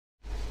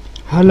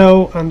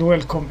Hello and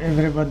welcome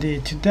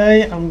everybody.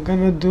 Today I'm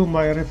gonna do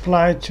my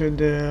reply to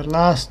the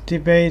last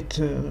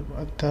debate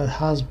that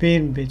has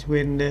been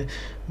between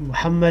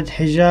Mohammed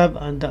hijab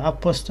and the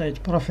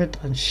apostate prophet,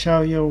 and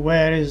show you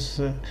where is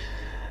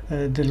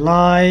the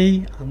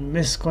lie and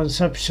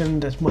misconception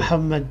that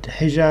Mohammed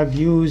hijab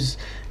used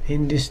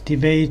in this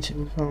debate.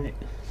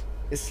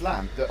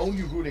 Islam, the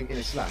only ruling in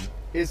Islam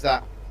is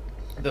that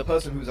the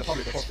person who's a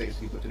public apostate is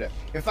to be put to death.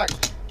 In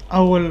fact,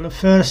 our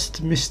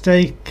first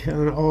mistake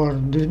or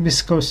the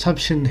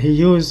misconception he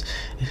used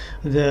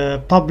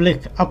the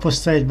public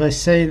apostate by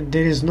saying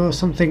there is no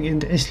something in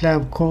the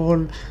Islam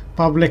called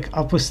public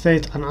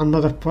apostate and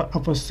another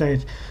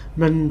apostate.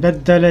 من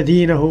بدل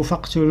دينه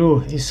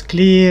فاقتلوه is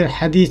clear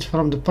hadith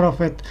from the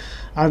Prophet,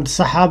 and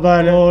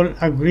Sahaba all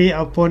agree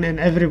upon, and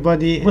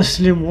everybody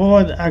Muslim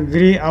world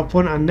agree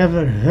upon. I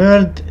never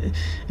heard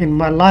in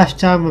my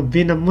lifetime of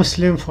being a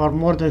Muslim for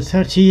more than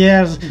 30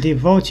 years,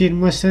 devoted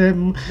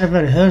Muslim,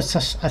 never heard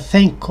such a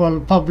thing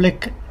called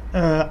public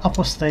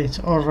apostate,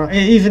 or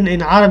even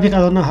in Arabic I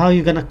don't know how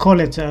you're gonna call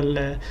it,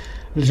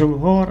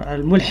 الجمهور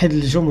الملحد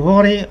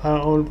الجمهوري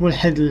or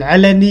الملحد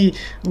العلني.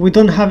 We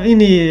don't have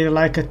any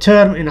like a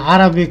term in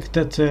Arabic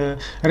that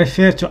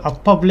refer to a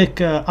public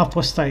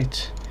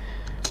apostate.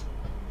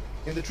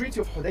 In the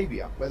Treaty of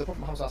Hudaybiyah, where the Prophet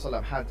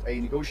Muhammad had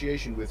a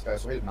negotiation with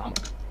Suhail bin Amr,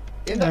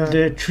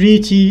 the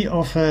Treaty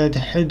of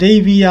the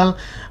Hudaybiyah,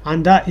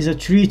 and that is a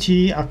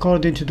treaty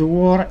according to the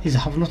war, is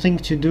have nothing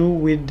to do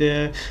with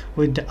the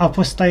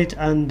apostate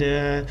and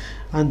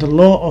the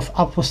law of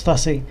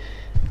apostasy.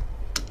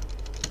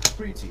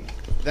 Treaty,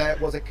 there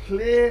was a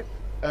clear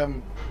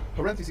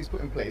parenthesis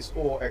put in place,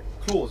 or a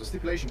clause, a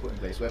stipulation put in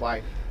place,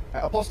 whereby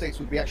apostates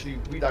would be actually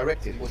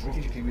redirected or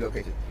strategically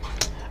relocated.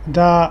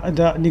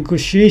 The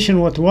negotiation,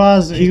 what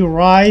was, he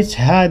writes,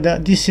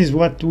 this is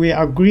what we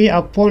agree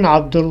upon.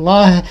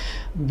 Abdullah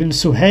bin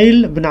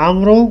Suhail bin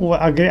Amr we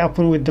agree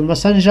upon with the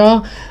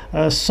messenger,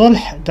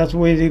 sulh, that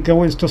we're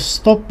going to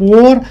stop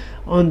war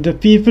on the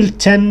people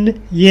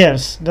 10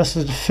 years. That's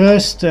the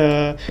first,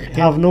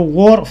 have no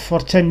war for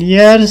 10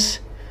 years.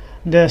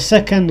 The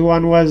second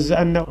one was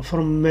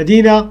from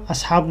Medina,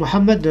 Ashab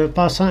Muhammad,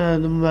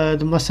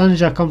 the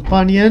messenger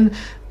companion,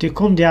 they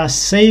come, they are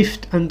safe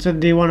until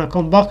they want to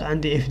come back,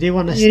 and if they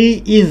want to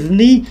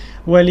izni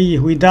wali,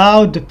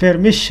 without the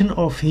permission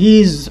of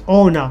his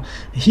owner.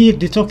 Here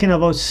they're talking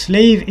about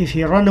slave. If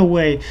he run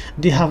away,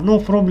 they have no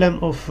problem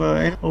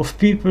of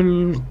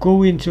people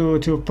going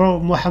to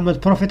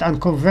Muhammad Prophet and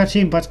convert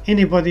him, but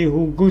anybody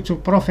who go to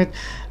Prophet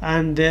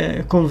and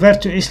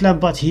convert to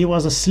Islam but he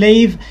was a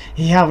slave,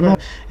 he have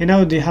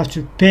no, they have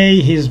to pay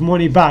his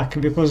money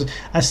back, because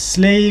a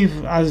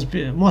slave, as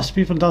most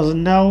people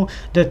doesn't know,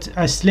 that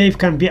a slave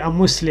can be a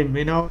Muslim,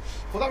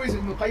 For that reason,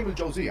 Ibn Qayyim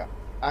al-Jawziyah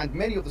and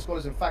many of the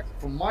scholars, in fact,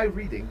 from my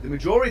reading, the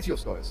majority of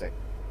scholars say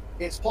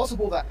it's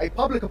possible that a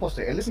public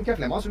apostate, and listen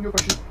carefully, I'm answering your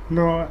question.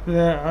 No,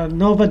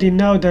 nobody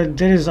know that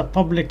there is a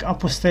public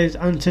apostate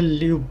until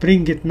you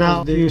bring it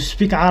now. You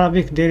speak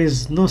Arabic, there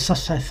is no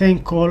such a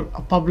thing called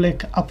a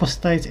public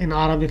apostate in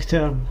Arabic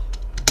term.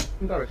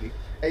 Indirectly,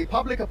 a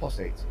public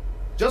apostate,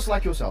 just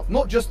like yourself,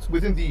 not just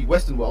within the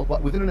Western world,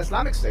 but within an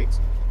Islamic state,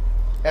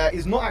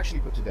 is not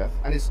actually put to death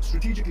and is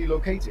strategically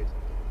located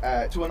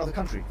to another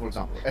country, for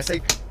example.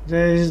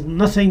 There is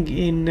nothing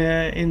in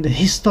the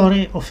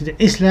history of the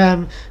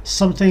Islam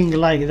something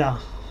like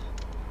that.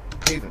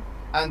 Even,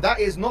 and that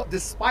is not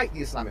despite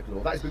the Islamic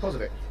law. That is because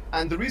of it.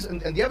 And the reason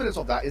and the evidence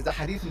of that is the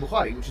Hadith in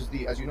Bukhari, which is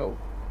the, as you know,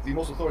 the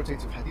most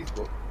authoritative Hadith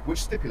book,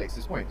 which stipulates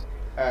this point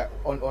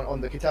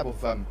on the Kitab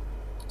of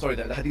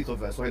the Hadith of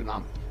Suhail bin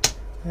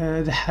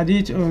Amr. The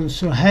Hadith on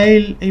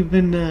Suhail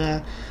ibn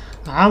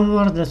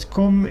Amr that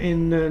come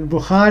in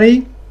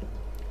Bukhari.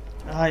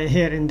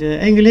 Here in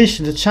the English,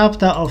 the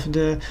chapter of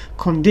the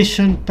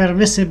condition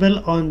permissible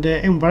on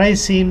the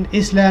embracing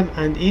Islam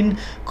and in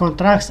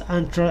contracts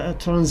and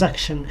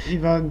transaction.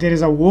 If there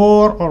is a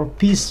war or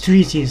peace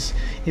treaties,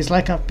 it's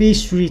like a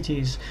peace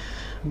treaties.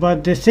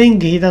 But the thing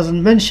he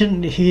doesn't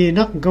mention, he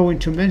not going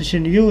to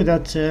mention you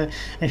that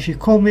if you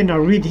come in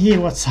and read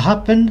here what's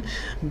happened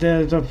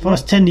the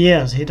first 10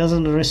 years, he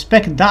doesn't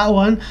respect that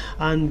one.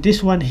 And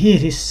this one here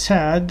he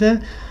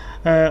said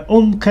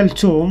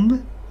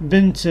Kulthum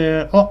bint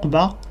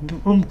Uqba,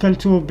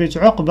 Kulthum bint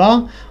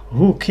Uqba,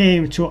 who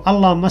came to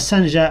Allah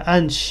Messenger,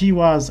 and she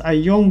was a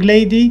young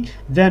lady.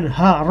 Then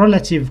her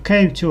relative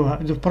came to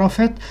the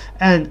Prophet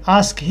and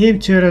asked him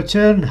to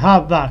return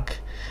her back,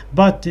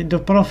 but the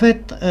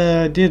Prophet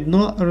did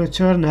not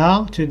return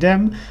her to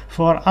them,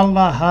 for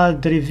Allah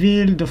had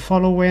revealed the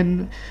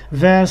following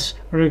verse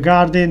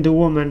regarding the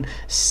woman,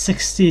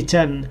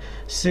 60:10,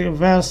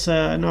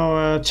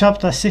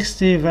 chapter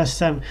 60 verse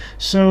 10.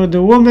 So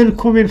the woman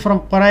coming from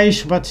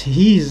Quraish, but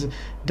he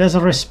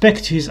doesn't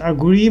respect his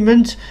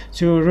agreement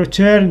to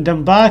return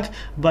them back,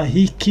 but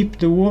he keep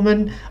the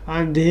woman.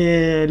 And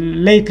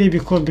lately,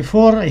 because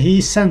before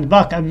he sent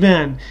back a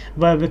man,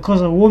 but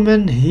because a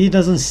woman he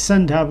doesn't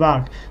send her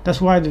back.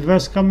 That's why the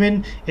verse come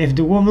in, if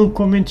the woman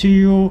come into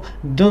you,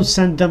 don't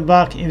send them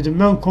back. If the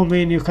man come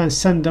in, you can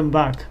send them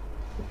back.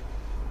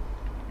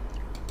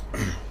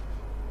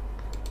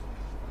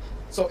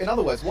 So in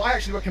other words, what I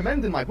actually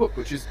recommend in my book,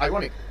 which is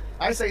ironic,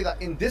 I say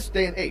that in this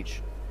day and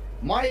age,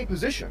 my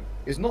position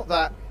is not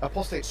that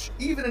apostates,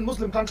 even in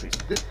Muslim countries.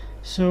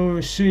 So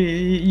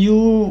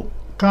you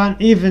can't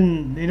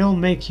even, you know,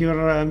 make your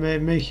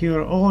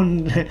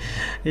own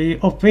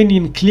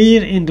opinion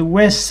clear in the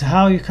West.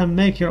 How you can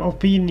make your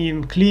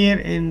opinion clear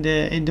in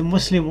the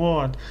Muslim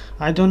world?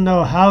 I don't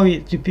know how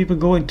the people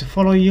going to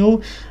follow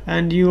you,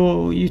 and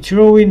you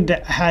throw in the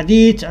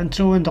hadith and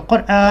throw in the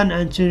Quran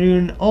and throw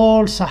in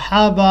all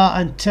Sahaba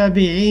and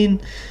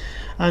Tabi'in,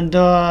 and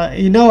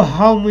you know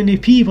how many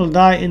people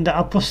die in the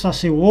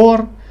apostasy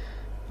war.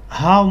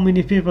 How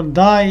many people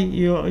die?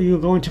 You're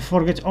going to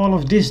forget all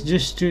of this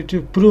just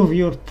to prove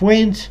your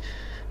point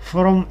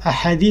from a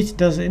hadith.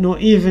 Does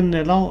even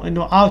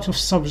out of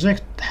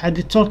subject.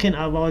 Hadith talking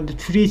about the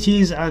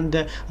treaties and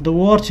the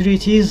war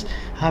treaties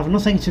have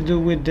nothing to do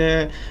with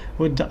the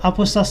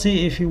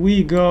apostasy. If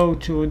we go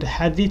to the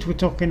hadith, we're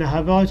talking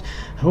about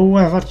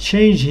whoever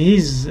changed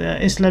his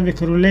Islamic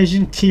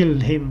religion,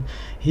 killed him.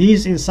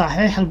 He's in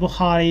Sahih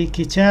al-Bukhari,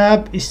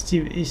 Kitab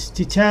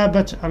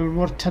Istitabat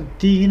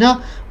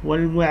al-Murtaddina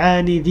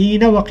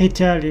wal-Mu'anidina wa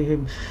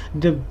Qitalihim,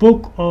 the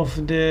book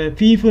of the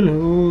people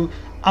who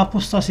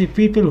apostasy,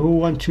 people who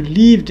want to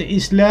leave the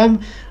Islam,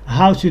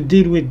 how to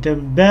deal with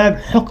them. Bab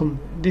Hukm.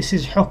 This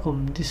is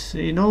Hukm.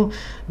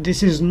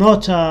 This is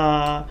not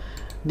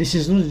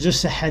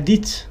just a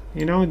hadith.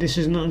 This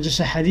is not just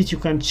a hadith you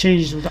can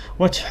change.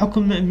 What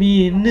Hukm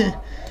mean?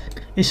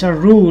 It's a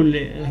rule.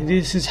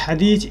 This is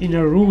hadith in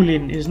a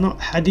ruling. It's not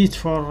hadith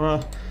for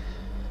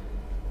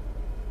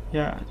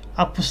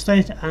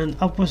apostate and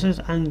opposite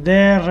and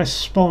their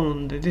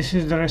respond. This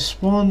is the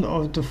respond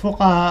of the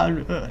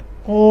fuqaha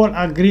all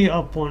agree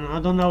upon.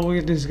 I don't know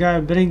where this guy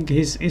bring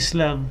his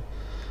Islam.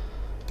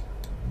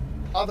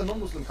 Other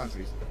non-Muslim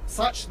countries,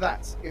 such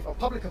that if a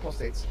public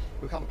apostates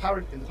become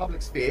apparent in the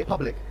public sphere,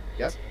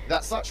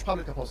 that such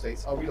public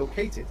apostates are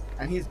relocated,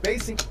 and he is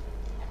basing.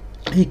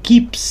 He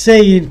keeps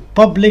saying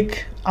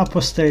public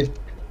apostate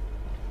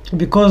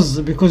because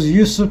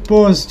you're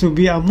supposed to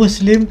be a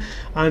Muslim,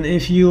 and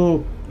if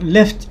you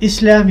left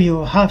Islam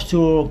you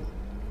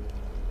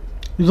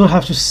don't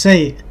have to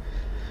say it.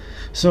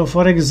 So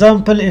for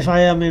example, if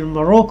I am in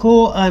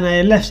Morocco and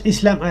I left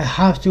Islam, I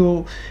have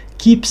to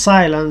keep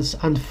silence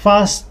and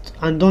fast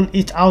and don't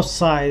eat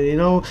outside.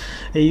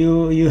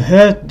 You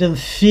hurt them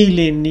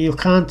feeling. You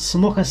can't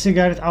smoke a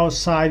cigarette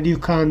outside. You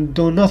can't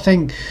do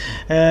nothing.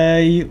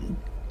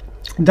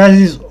 That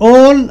is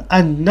all,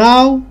 and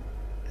now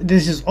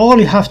this is all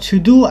you have to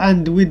do,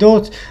 and we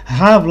don't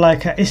have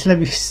like an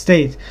Islamic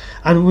State.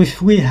 And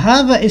if we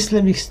have an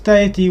Islamic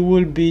State, it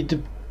will be the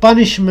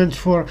punishment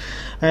for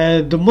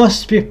the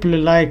most people,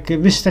 like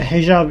Mr.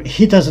 Hijab.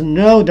 He doesn't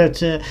know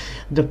that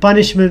the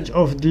punishment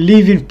of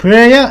leaving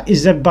prayer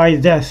is by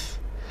death.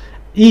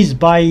 Is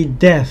by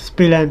death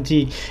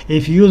penalty.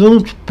 If you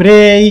don't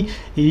pray,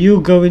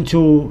 you going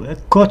to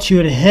cut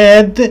your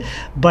head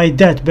by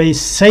that, by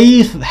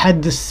safe.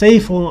 Had the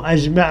safe on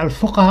ajma'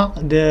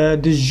 al-fuqaha,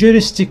 the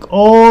juristic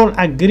all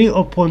agree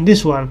upon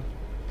this one.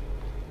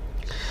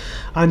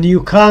 And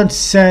you can't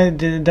say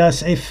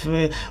that if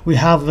we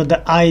have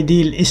the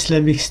ideal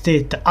Islamic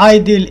State. The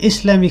ideal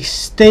Islamic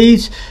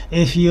State,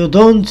 if you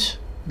don't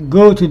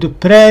go to the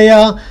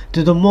prayer,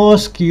 to the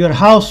mosque, your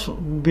house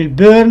will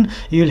burn,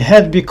 your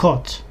head be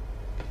cut.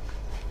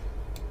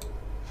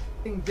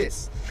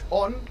 This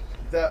on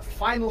the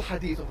final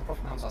hadith of the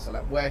Prophet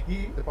Muhammad, where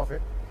he, the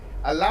Prophet,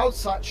 allowed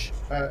such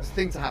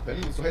thing to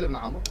happen. Suhail bin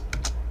Amr.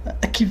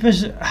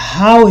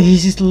 How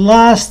is his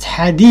last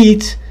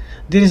hadith?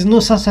 There is no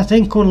such a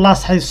thing called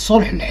last hadith.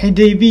 Sulh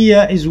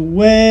al-Hudaybiyah is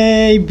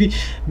way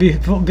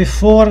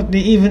before they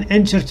even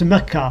entered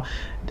Mecca.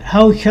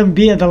 How can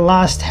be the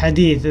last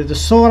hadith? The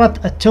Surah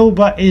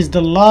At-Tawbah is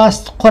the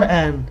last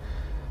Quran.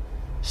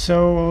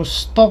 So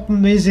stop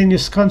missing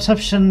this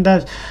conception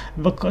that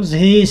because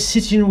he is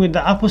sitting with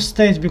the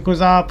apostate, because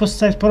our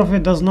apostate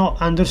prophet does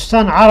not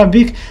understand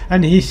Arabic,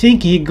 and he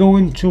think he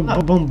going to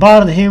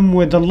bombard him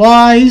with the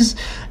lies,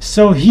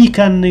 so he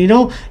can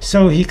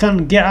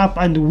get up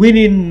and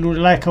winning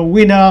like a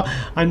winner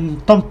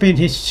and thumping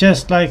his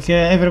chest like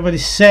everybody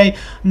say.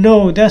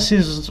 No, that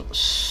is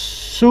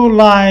so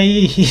lie.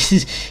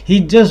 He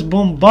just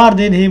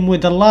bombarded him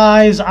with the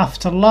lies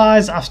after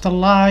lies after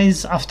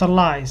lies after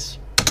lies.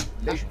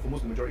 For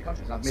Muslim majority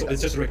countries. So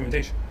it's just a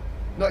recommendation.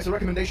 No, it's a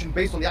recommendation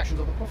based on the actions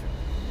of the Prophet.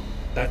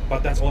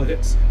 But that's all it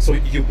is. So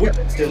you would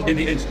still, in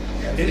the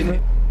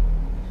end,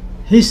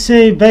 he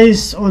say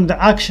based on the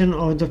action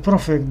of the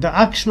Prophet. The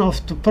action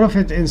of the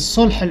Prophet in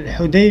Sulh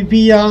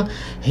al-Hudaybiyah,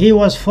 he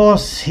was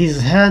forced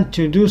his hand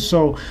to do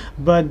so.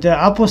 But the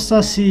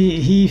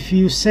apostasy, if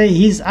you say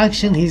his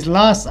action, his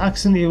last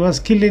action, he was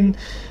killing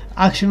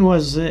action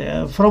was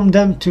from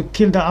them to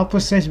kill the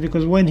apostates,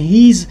 because when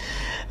he's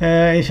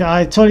if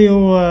I told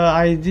you,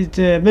 I did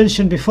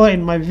mention before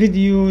in my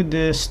video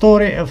the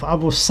story of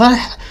Abu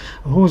Sarh,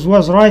 who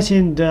was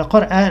writing the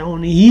Quran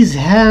on his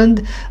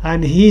hand,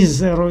 and he's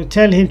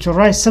tell him to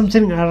write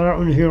something,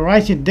 and he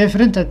write it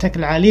different, attack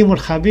al-alim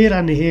al-khabir,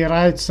 and he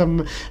writes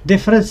some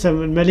different,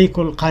 some malik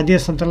al-qadir,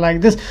 something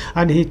like this,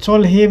 and he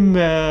told him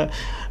the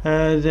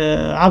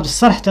Abd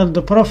Sarh told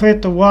the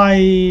Prophet, why,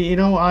 you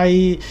know,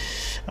 I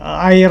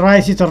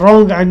write it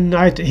wrong, and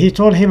he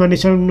told him, and he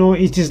told him, no,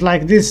 it is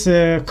like this,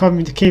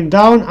 came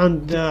down,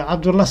 and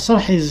Abdullah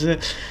Sarh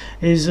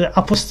is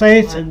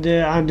apostate,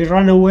 and he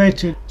ran away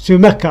to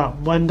Mecca.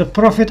 When the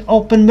Prophet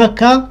opened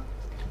Mecca,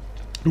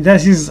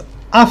 that is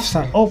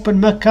after open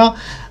Mecca,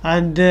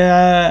 and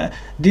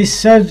this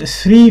said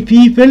 3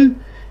 people,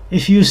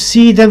 if you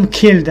see them,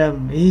 kill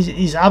them.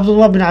 He's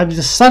Abdullah bin Abd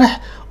al-Sarh,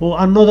 or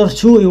another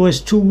 2, it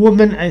was 2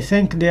 women, I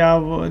think they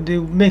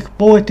make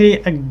poetry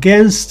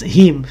against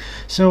him.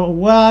 So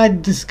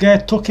what this guy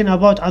talking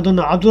about, I don't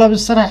know. Abdullah bin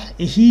Sarh,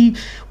 he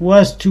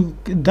was to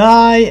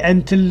die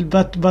until,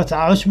 but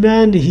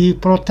Uthman, he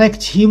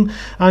protects him,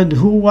 and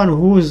when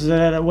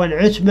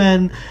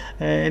Uthman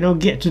you know,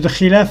 get to the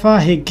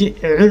Khilafah, he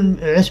get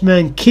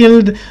Uthman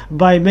killed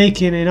by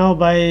making, you know,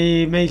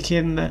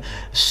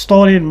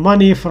 stolen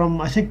money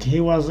from, I think he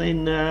was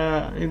in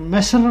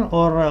Masr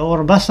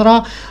or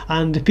Basra,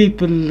 and the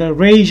people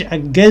rage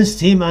against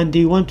him, and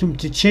they want him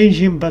to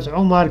change him, but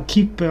Umar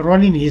keep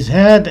running his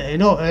head, you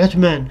know,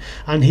 Uthman,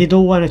 and he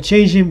don't want to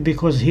change him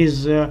because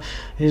his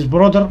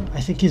brother, I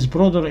think his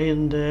brother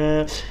in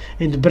the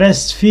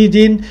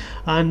breastfeeding,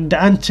 and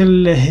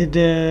until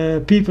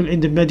the people in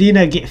the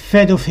Medina get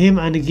fed of him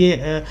and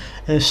get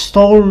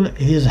stole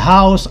his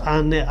house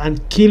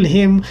and kill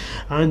him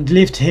and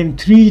left him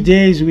 3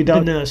 days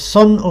without a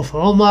son of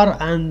Umar,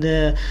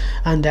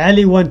 and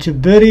Ali want to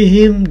bury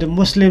him, the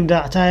Muslim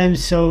that time,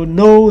 so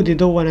no, they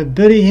don't want to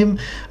bury him,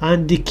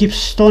 and they keep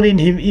stoning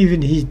him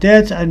even he's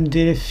dead, and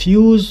they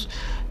refuse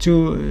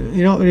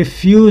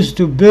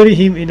to bury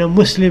him in a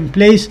Muslim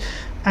place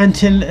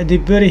until they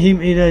bury him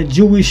in a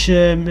Jewish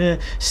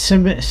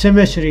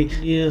cemetery.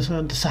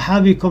 The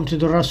Sahabi come to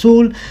the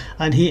Rasul,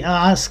 and he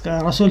asked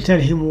Rasul, tell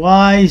him,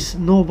 why is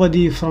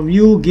nobody from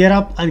you get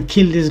up and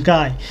kill this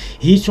guy?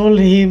 He told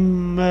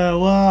him,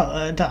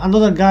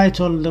 another guy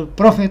told the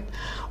Prophet,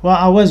 well,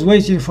 I was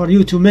waiting for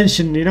you to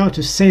mention, you know,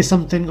 to say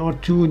something or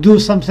to do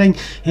something.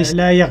 He said,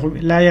 La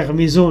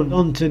yaghmizun,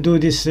 don't do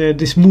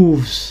these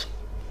moves.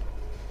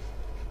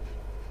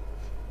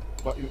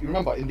 But you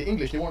remember, in the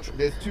English,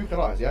 there's 2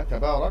 qira'ahs, yeah?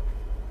 Tabarak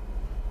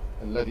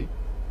alladhi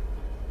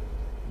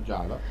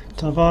ja'ala.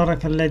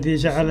 Tabarak alladhi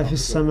ja'ala fi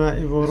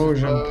as-sama'i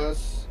burujan.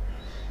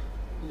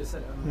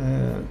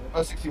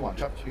 Verse 61,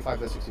 chapter 25,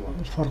 verse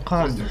 61.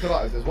 Furqan. There's 2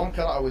 qira'ahs. There's one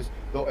qira'ah was,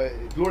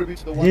 glory be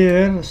to the one.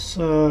 Here,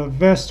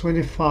 verse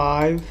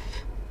 25,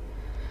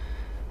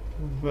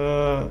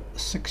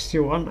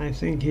 61, I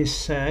think he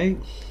say.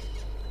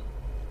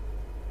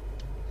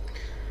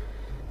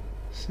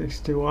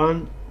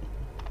 61.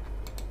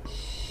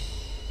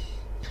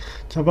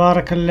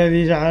 تبارك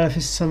الذي جعل في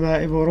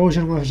السماء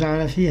بروجا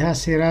وجعل فيها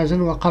سراجا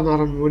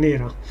وقمرا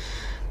منيرا.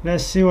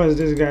 Let's see what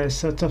this guy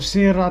said.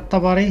 تفسير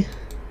الطبري.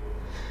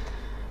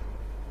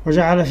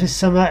 وجعل في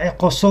السماء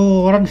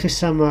قصورا في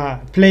السماء,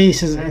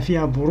 places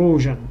فيها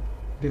بروجا,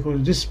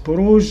 because this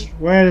بروج,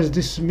 where is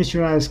this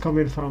material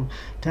coming from?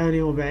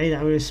 تاني وبعيد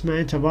عن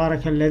الاسماء.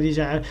 تبارك الذي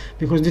جعل,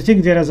 because they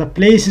think there is a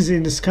places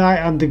in the sky,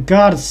 and the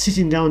guards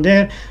sitting down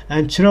there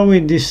and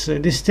throwing this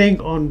thing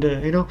on the,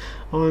 you know,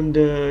 on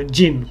the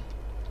jinn.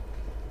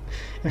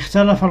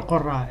 اختلف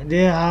القراء.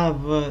 They have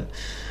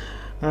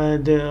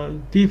the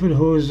people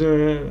whose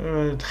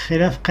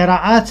خلاف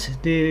قراءات,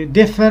 they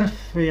differ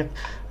في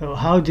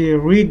how they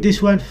read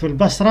this one. في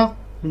البصرة,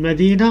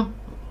 المدينة,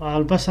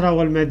 البصرة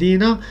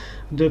والمدينة,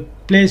 the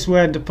place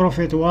where the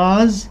Prophet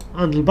was,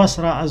 and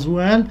البصرة as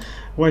well.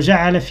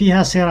 وجعل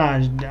فيها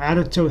سراج عن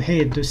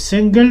التوحيد, the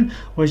single.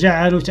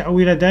 وجعلوا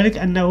تأويل ذلك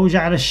أنه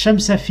جعل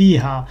الشمس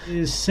فيها,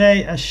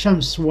 say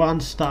الشمس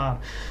one star.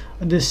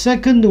 The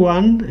second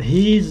one,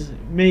 he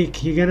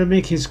gonna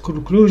make his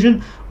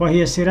conclusion,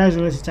 وهي السراج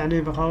التي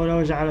تعني بقوله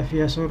وجعل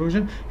فيها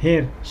سروجا.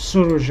 Here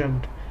سروجا,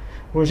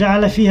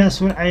 وجعل فيها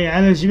أي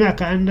على الجماع,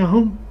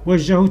 كأنهم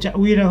وجهوا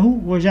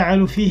تأويله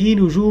وجعلوا فيه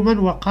نجوما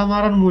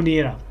وقمرا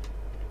منيرا.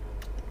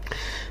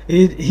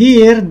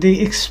 Here they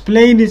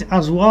explain it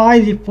as why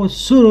they put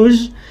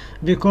suruj,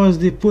 because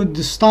they put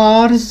the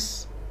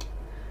stars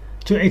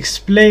to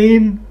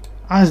explain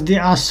as they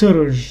are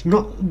suruj,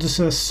 not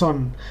the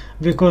sun,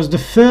 because the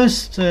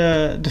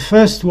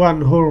first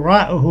one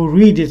who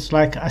read it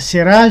like a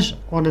siraj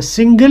on a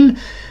single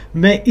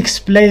may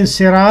explain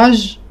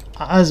siraj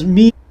as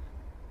me,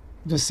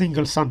 the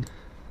single sun,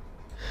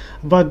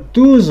 but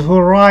those who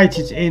write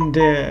it in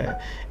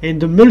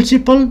the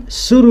multiple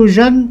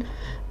surujan,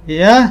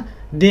 yeah,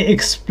 they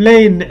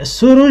explain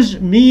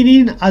suruj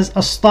meaning as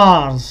a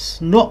stars,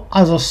 not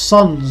as a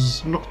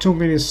suns, not too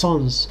many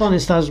suns,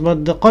 stars.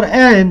 But the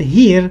Quran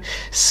here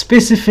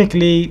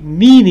specifically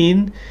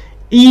meaning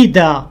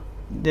either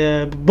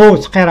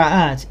both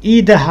qira'at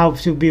either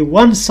have to be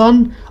one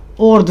sun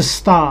or the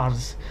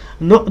stars,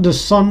 not the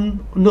sun,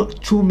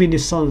 not too many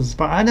suns.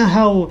 But I know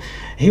how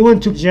he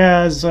went to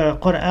jazz,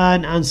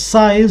 Quran and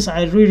science.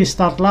 I really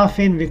start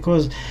laughing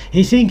because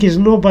he thinks is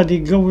nobody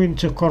going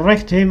to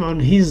correct him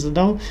on his,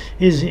 on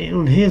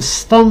his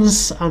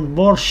stunts and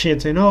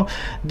bullshit.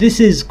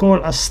 This is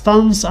called a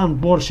stunts and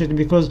bullshit,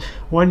 because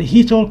when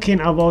he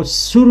talking about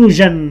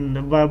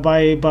surujan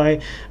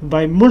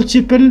by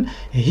multiple,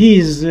 he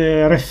is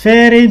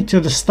referring to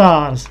the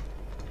stars.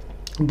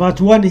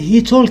 But when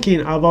he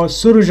talking about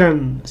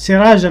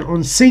sirajan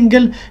on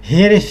single,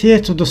 he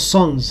refers to the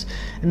suns.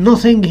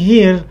 Nothing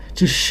here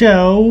to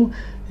show,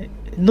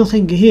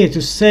 nothing here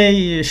to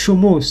say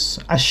shumus,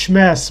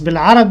 ashmas bil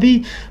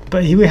Arabi,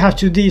 but we have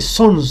to do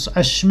suns,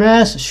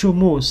 ashmas,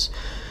 shumus.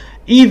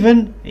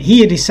 Even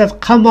here he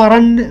said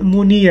qamaran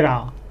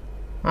munira.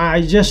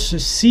 I just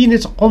seen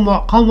it,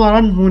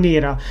 qamaran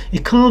munira.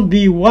 It can't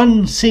be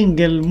one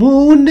single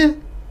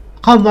moon,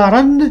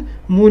 qamaran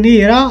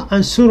munira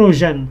and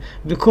surujan,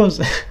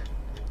 because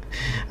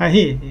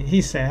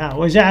he said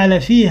وجعل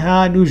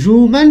فيها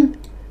نجوما,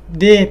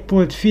 they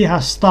put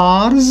فيها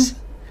stars.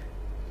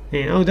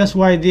 That's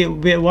why they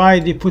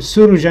put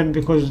surujan,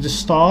 because the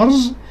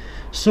stars,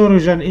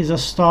 surujan is a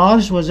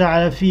stars,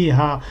 وجعل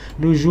فيها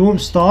نجوم,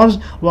 stars,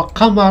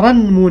 وقمرا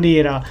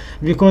منيرا,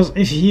 because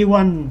if he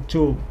want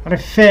to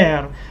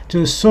refer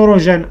to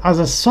surujan as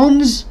a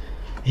suns,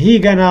 he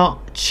gonna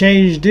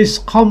change this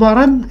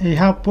qamaran, he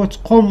have put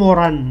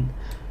qumuran,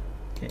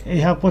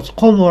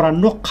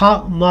 not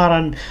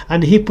qamaran,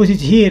 and he put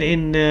it here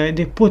in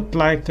they put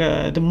like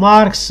the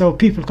marks so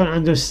people can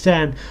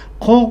understand.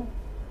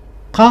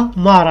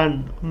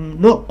 Qamaran,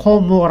 not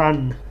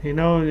qumuran,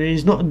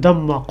 it's not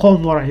dhamma,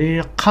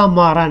 qumuran,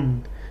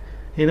 qamaran,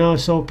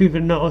 so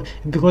people know,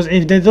 because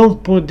if they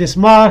don't put this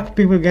mark,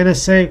 people gonna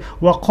say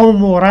wa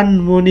qumuran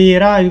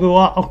munira. You go,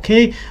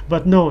 okay,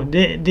 but no,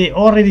 they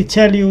already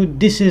tell you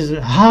this is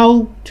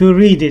how to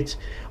read it.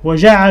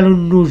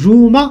 وَجَعَلُوا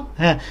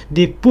النُّجُومَ,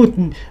 they put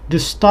the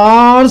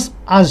stars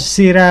as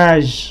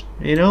siraj,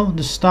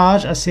 the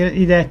stars as siraj.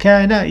 إِذَا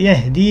كَانَ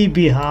يَهْدِي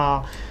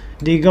بِهَا,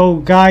 they go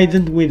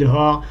guided with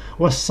her.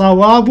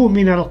 وَالصَّوَابُ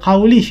مِنَ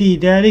الْقَوْلِ فِي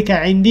ذَلِكَ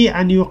عِنْدِي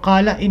أَنْ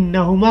يُقَالَ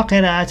إِنَّهُمَا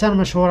قِرَاءَتان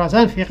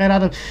مَشْهُورَتان فِي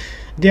قِرَاءَةٍ.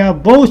 They are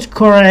both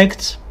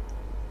correct.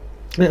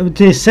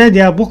 They said they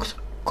are both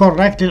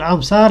correct.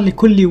 الأمصار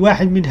لكل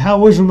واحد منها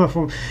وجه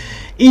مفهوم.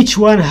 Each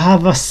one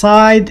have a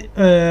side,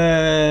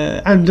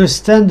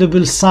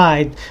 understandable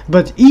side,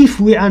 but if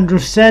we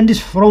understand it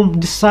from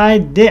the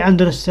side they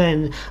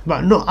understand,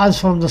 but not as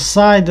from the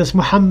side that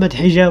Muhammad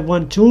hijab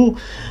 1-2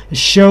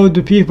 showed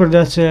the people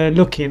that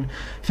looking.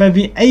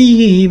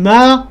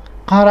 فبأيهما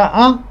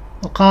قرأ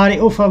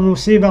القارئ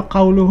فمصيب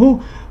قوله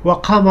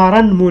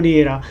وقمرا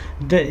منيرا.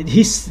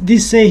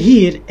 This say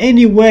here,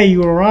 any way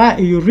you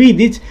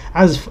read it,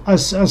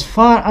 as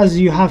far as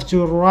you have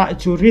to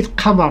read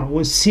qamar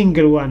with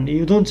single one,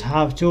 you don't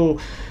have to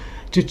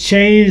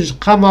change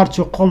qamar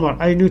to qamar.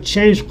 I know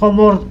change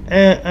qamar,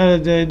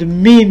 the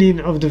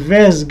meaning of the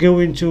verse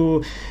going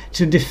to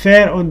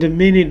differ on the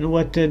meaning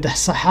what the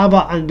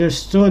Sahaba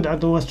understood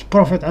and what the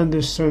Prophet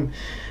understood.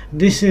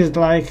 This is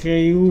like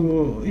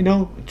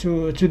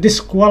to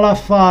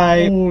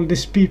disqualify all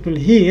these people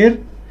here,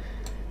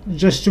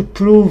 just to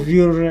prove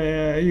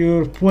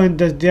your point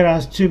that there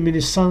are too many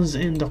sons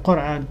in the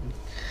Quran.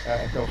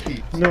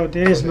 No,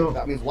 there is no.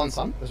 That means one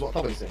son. That's what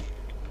Tabari say.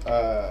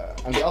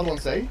 And the other one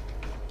say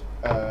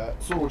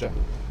surujan,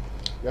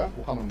 yeah,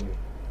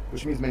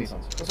 which means many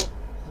sons. That's all.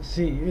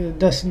 See,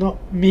 does not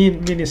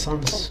mean many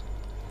sons.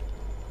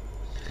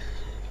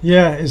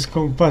 Yeah, it's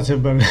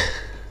compatible.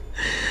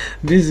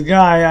 This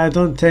guy, I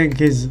don't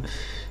think is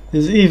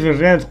even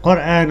read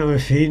Quran, or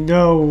if he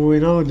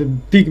know the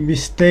big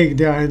mistake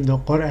there in the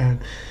Quran.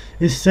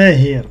 It say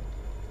here,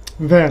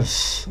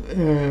 verse,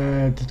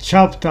 the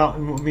chapter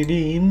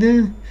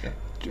Mu'mineen,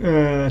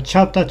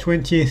 chapter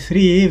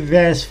 23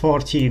 verse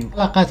 14.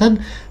 علقة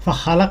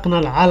فخلقنا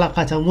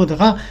العلقة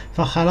مضغة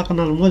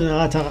فخلقنا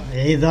المضغة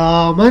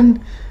عظاما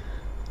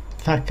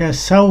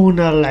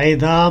فكسونا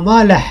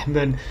العظام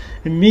لحما.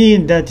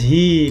 Mean that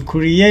he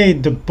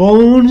create the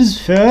bones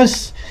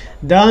first,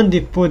 then they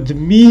put the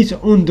meat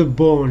on the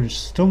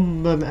bones.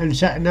 ثم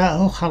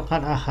أنشأناه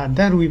خلقا آخر,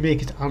 then we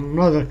make it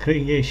another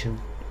creation.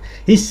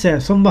 He said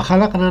ثم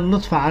خلقنا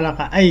النطفة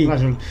علقة, أي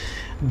رجل,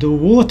 the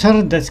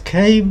water that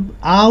came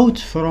out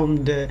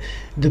from the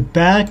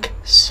back,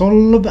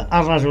 صلب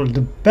الرجل,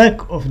 the back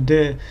of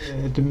the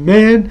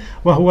man,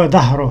 وهو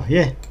ظهره,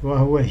 yeah,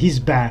 وهو his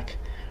back,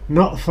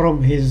 not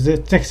from his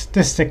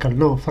testicle,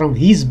 no, from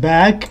his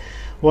back.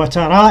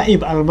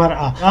 وترائب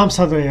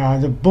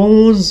المرأة, the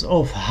bones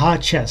of her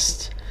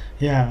chest,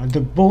 yeah, the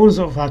bones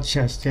of her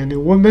chest. And the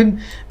woman,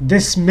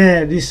 this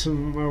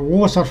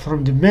water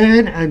from the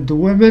man and the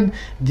woman,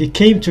 they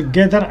came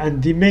together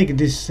and they make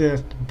this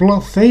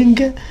blood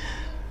thing.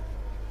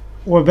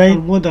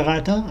 وبين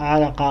مضغة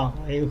علقة,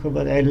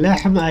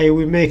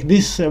 we make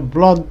this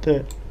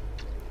blood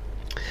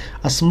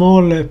a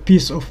small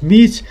piece of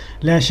meat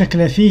لا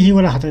شكل فيه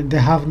ولا خطر. They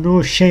have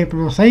no shape,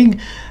 nothing.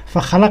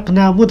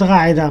 فخلقنا مضغة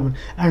عظاما.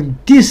 And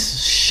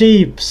this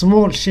shape,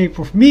 small shape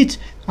of meat,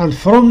 and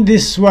from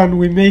this one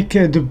we make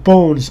the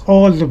bones,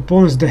 all the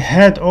bones, the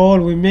head, all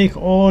we make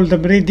all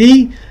them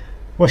ready.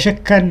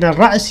 وشكلنا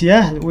الرأس,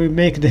 yeah, we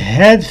make the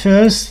head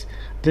first,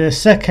 the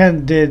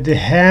second the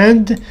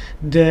hand,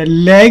 the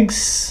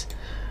legs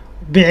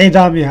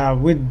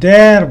بعظامها, with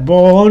their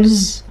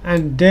bones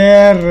and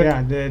their,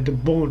 yeah, the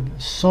bone,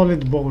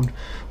 solid bone.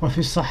 وفي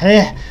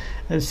الصحيح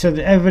said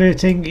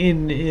everything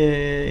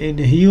in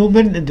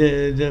human,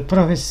 the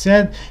prophet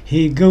said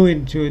he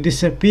going to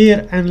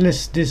disappear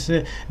unless this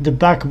the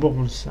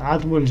backbones,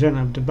 عظم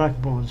الجنب, the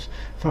backbones.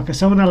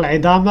 فكسونا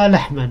العظام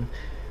لحما.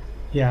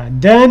 Yeah,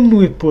 then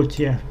we put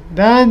the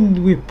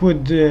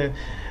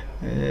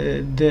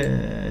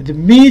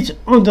meat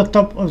on the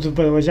top of the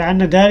bone.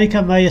 وجعلنا ذلك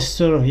ما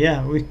يستره.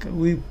 Yeah,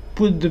 we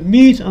put the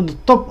meat on the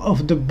top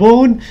of the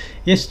bone.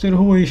 يستره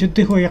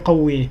ويشده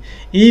ويقويه.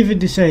 Even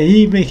they say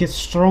he make it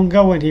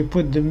stronger when he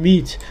put the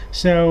meat.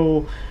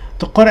 So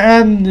the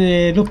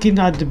Quran, looking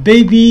at the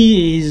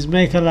baby, is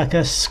making like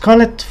a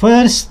skeleton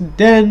first,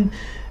 then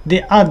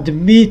they add the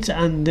meat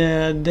and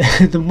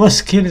the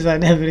muscles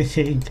and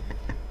everything.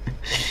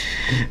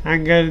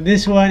 And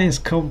this one is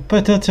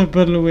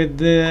compatible with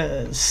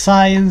the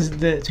science,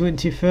 the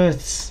 21st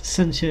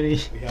century.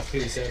 We have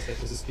clearly says that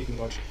this is speaking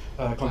about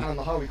سبحان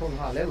النهار يكون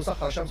نهار لا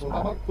يسخر الشمس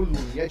والقمر كل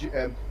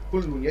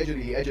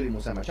يجري لأجل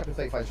مسمى. Chapter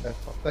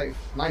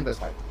 39 verse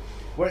 5,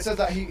 where it says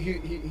that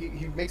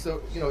he makes the,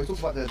 he talks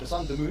about the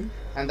sun, the moon,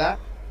 and that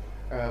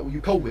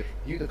you kawwir.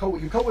 You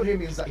kawwir here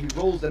means that he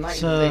rolls the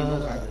night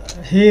and the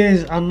day. Here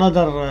is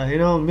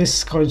another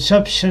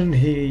misconception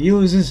he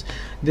uses,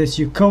 that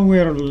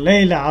يكور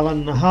الليل على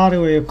النهار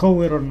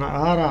ويكور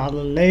النهار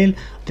على الليل.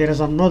 There is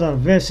another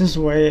verses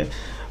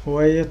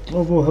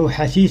ويطلبه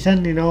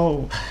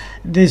حثيثا.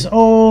 There's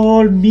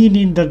all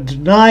meaning that the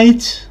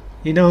night,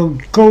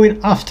 going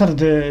after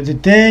the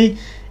day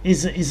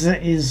is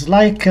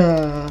like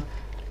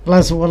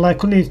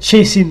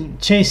chasing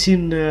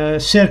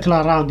circle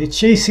around it,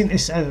 chasing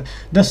is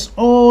that's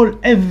all.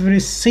 Every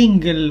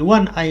single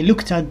one I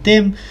looked at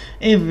them,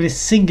 every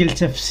single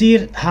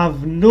tafsir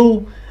have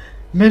no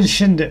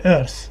mention the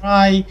earth.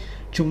 Try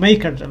to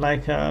make it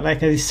like a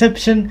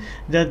deception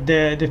that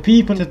the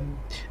people that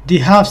they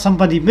have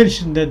somebody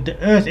mention that the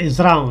earth is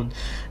round.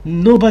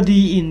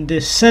 Nobody in the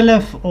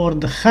Salaf or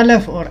the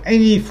Khalaf or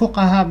any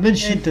fuqaha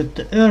mentioned that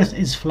the earth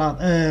is flat,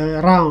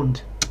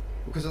 round.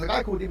 Because there's a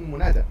guy called Ibn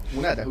Munada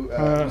who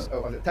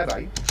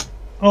Tabai.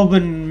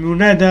 Ibn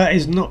Munada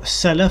is not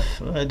Salaf,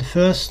 the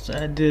first.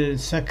 The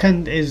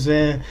second is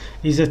a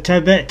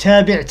tabi'i.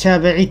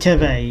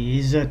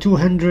 Is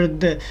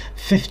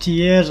 250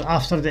 years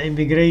after the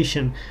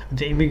immigration.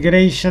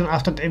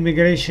 After the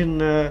immigration,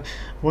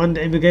 when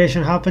the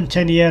immigration happened,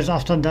 10 years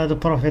after that the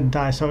Prophet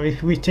died. So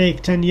if we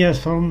take 10 years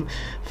from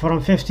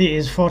 50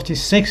 is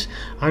 46,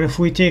 and if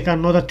we take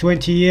another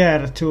 20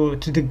 years to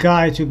the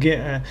guy to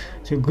get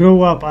to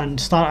grow up and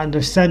start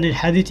understanding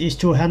hadith is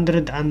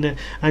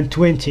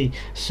 220.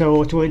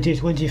 So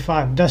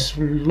 2025, that's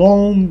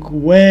long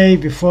way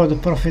before the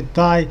Prophet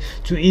died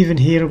to even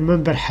he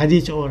remember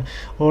hadith or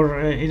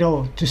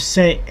to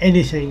say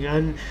anything.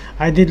 And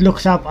I did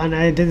look up and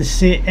I didn't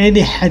see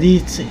any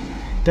hadith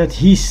that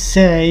he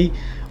say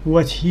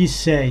what he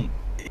say.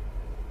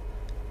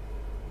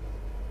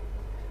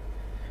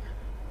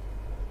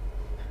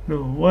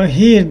 No, well,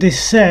 here they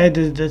said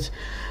that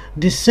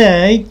they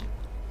say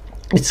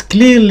it's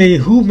clearly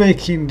who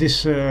making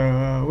this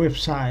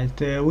website,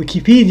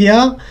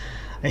 Wikipedia.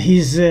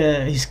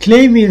 He's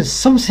claiming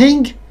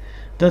something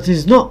that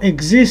is not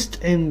exist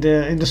in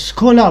the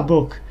scholar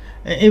book.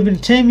 Ibn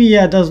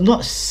Taymiyyah does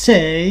not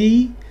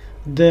say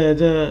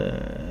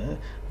the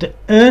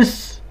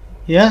earth.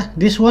 Yeah,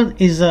 this one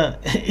is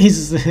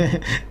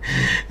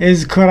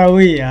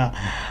Qurawiya.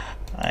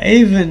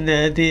 Even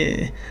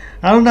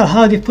I don't know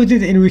how they put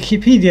it in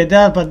Wikipedia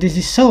there, but this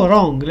is so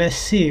wrong. Let's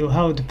see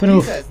how the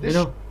proof.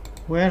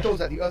 Where shows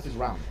that the earth is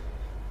round.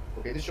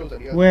 Okay, this shows that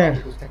the earth where? is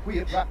round because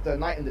takwir wrap the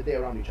night and the day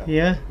around each other.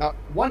 Yeah. Now,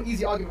 one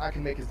easy argument I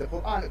can make is the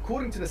Quran,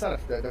 according to the Salaf,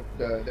 the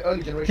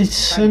early generation.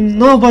 It's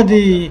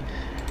nobody.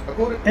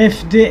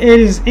 If there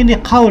is any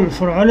qawl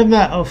for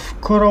ulama of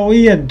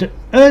Qurawiya, the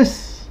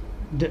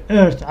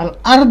earth,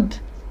 al-ard,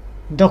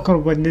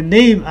 with the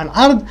name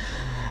al-ard,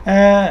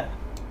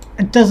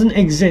 it doesn't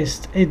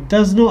exist. It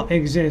does not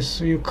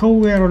exist.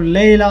 يكور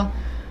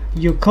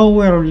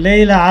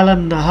الليل على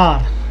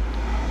النهار.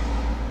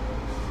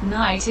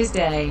 Night is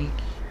day.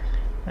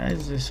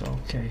 Is this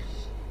okay?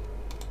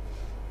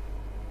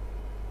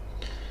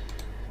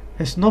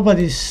 It's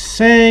nobody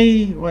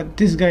say what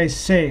this guy is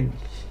saying.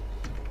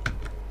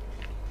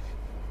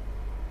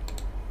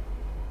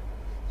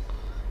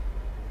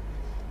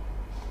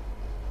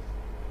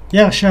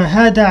 يغشى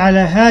هذا على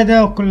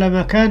هذا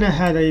وكلما كان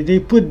هذا. They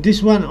put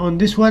this one on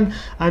this one,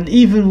 and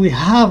even we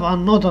have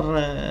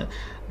another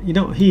you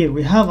know, here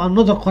we have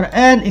another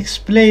Quran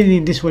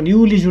explaining this one.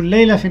 يولج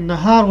الليل في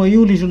النهار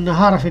ويولج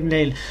النهار في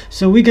الليل.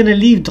 So we're gonna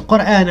leave the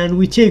Quran and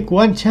we take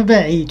one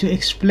tabi'i to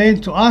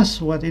explain to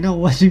us what, you know,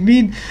 what it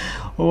mean.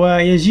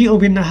 ويجيء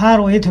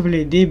بالنهار ويذهب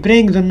الليل. They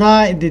bring the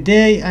night, the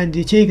day, and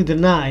they take the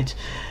night.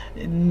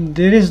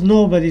 There is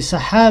nobody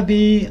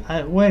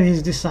Sahabi. Where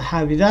is this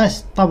Sahabi?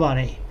 That's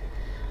Tabari.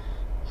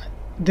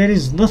 There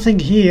is nothing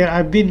here.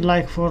 I've been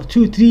like for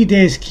 2-3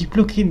 days, keep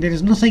looking. There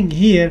is nothing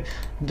here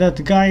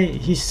that guy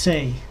he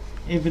say.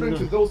 Even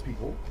to those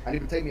people, and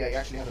Ibn Taymiyyah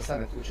actually has a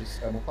sanad which is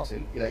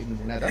muttasil ila Ibn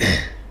Munada,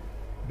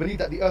 believe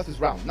that the earth is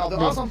round. Now there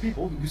are some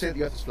people who say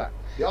the earth is flat.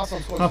 There are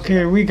some scholars.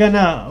 Okay,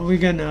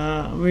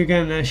 we're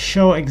gonna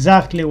show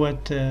exactly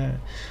what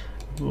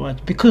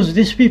because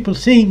these people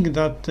think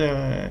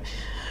that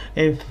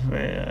if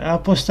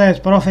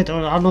apostate prophet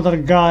or another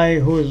guy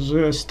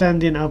who's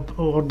standing up,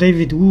 or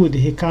David Wood,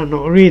 he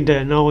cannot read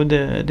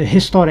the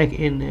historic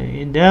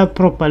in their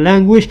proper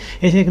language.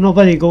 I think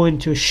nobody going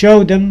to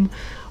show them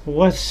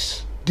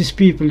what these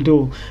people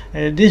do.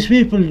 These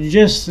people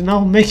just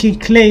now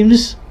making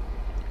claims,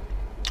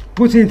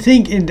 putting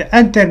things in the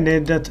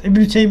internet that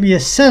Ibn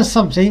Taymiyyah says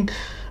something,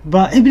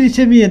 but Ibn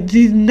Taymiyyah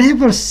did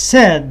never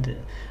said.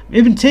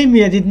 Ibn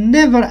Taymiyyah did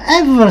never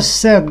ever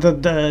said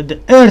that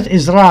the earth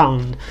is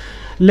round.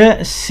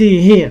 Let's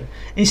see here.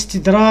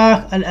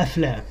 استدراك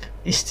الأفلاك.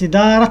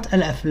 استدارة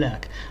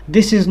الأفلاك.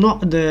 This is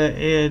not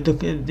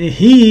the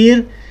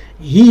here.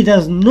 He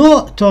does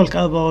not talk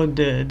about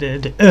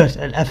the earth.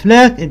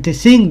 الأفلاك, the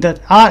things that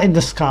are in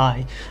the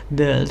sky.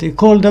 They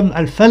call them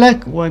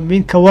al-falak wa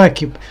min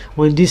kawakib.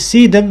 When they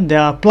see them, they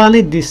are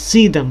planets. They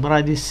see them,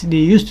 right? They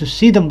used to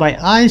see them by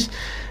eyes.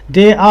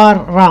 They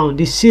are round.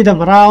 They see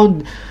them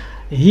round.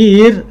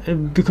 Here,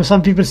 because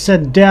some people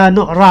said they are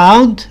not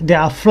round, they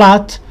are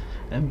flat.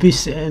 Then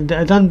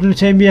Ibn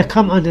Taymiyyah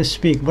come and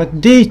speak, but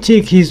they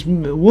take his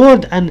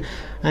word and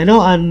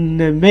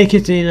make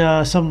it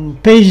in some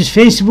pages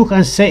Facebook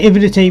and say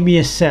Ibn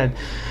Taymiyyah said.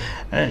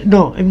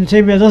 No, Ibn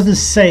Taymiyyah doesn't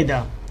say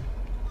that.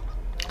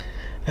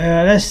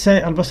 Let's say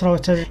Al-Basra wa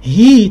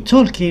he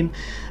talking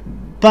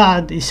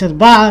bad. He said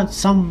bad.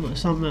 Some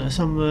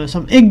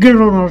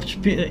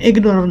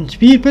ignorant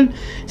people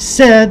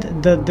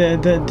said that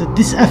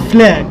this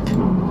aflac.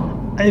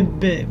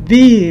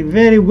 Be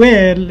very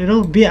well, you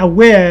know, be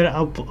aware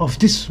of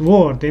this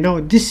word.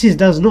 This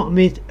does not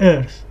mean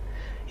earth.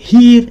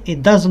 Here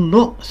it does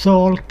not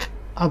talk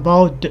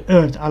about the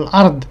earth.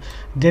 Al-ard.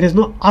 There is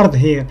no ard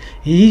here.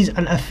 He is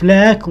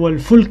al-aflak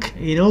wal-fulk.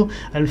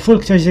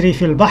 Al-fulk tajri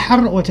fi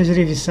al-bahr wa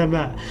tajri fi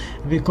al-sama.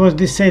 Because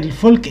they say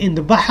al-fulk in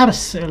the bahr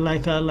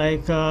like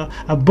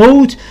a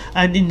boat,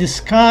 and in the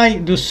sky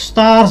the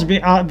stars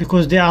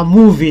because they are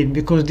moving,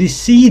 because they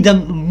see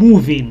them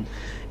moving.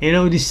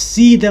 They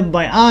see them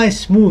by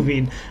eyes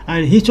moving.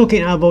 And he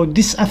talking about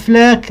this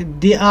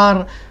aflak. They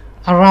are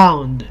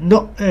around,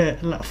 not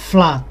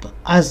flat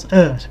as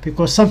earth,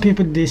 because some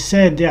people they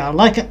said they are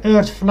like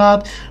earth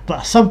flat,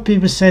 but some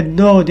people said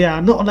no, they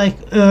are not like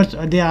earth,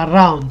 they are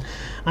round.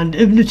 And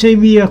Ibn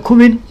Taymiyyah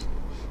coming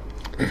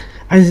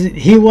as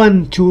he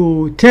want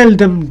to tell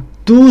them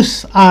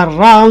those are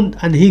round,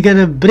 and he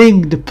gonna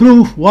bring the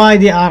proof why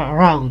they are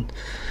round.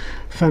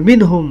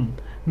 فمنهم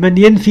من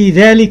ينفي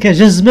ذلك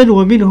جزما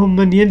ومنهم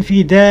من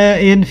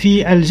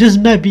ينفي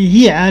الجزم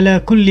به على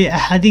كل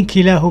أحد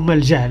كلاهما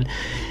الجهل.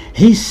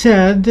 He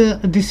said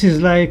this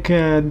is like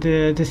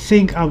the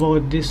thing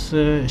about this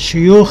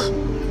shuyukh,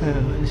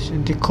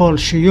 they call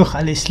shuyukh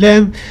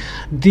al-Islam.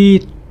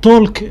 They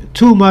talk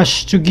too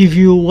much to give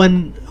you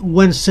one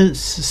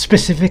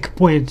specific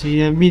point.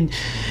 I mean,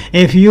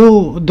 if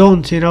you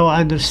don't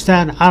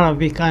understand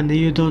Arabic and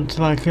you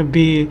don't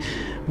be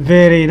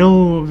very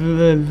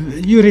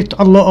you read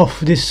a lot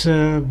of this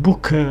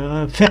book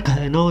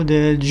fiqh,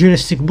 the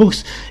juristic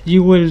books,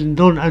 you will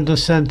don't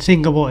understand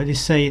thing about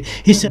this saying.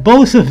 He said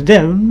both of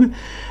them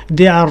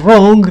they are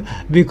wrong,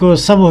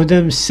 because some of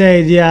them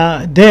say they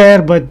are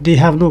there but they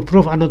have no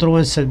proof. Another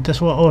one said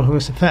that's what all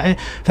was.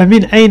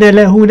 فمن أين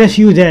له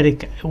نفي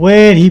ذلك,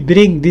 where he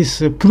bring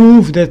this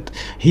proof that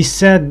he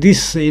said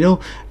this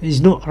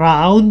is not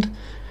round.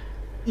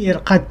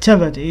 قد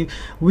ثبت.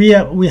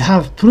 We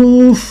have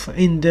proof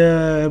in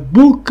the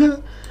book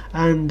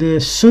and the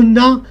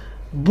Sunnah.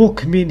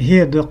 Book mean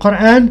here the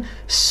Quran,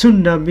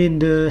 Sunnah mean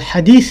the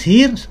Hadith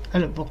here,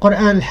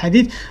 Quran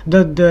Hadith,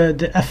 that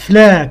the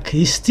aflak.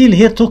 He's still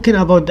here talking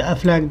about the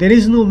aflak. There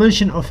is no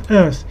mention of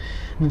earth.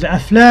 The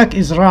aflak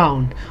is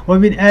round.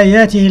 ومن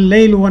آياته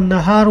الليل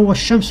والنهار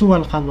والشمس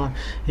والقمر.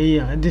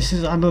 This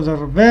is another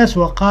verse.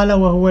 وقال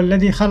وهو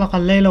الذي خلق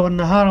الليل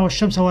والنهار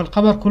والشمس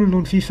والقمر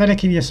كل في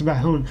فلك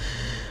يسبحون.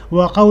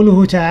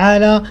 وقوله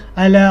تعالى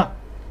ألا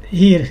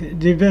here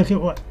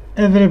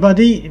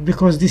everybody,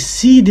 because they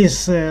see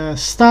these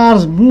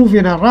stars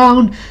moving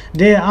around,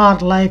 they are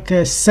like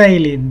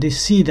sailing, they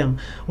see them.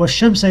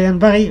 والشمس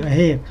ينبغي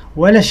here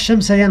ولا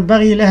الشمس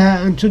ينبغي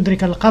لها أن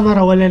تدرك القمر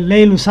ولا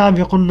الليل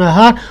سابق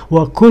النهار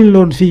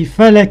وكل في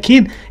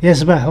فلك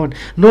يسبحون.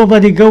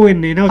 Nobody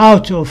going, you know,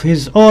 out of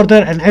his order,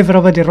 and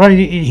everybody running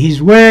in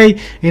his way,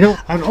 you know,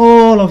 and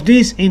all of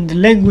this in the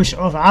language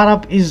of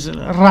Arab is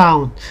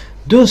round.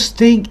 Those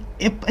things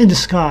up in the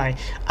sky,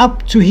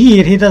 up to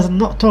here, he does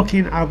not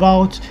talking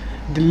about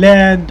the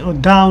land or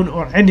down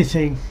or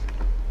anything.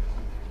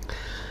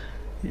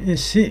 You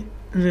see,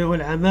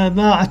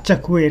 والعمامة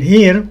التكوير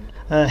here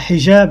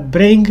hijab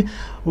bring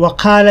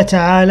وقال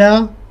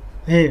تعالى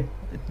here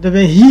the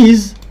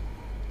his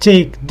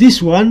take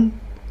this one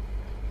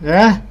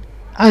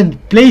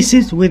and place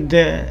it with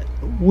the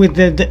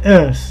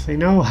earth, you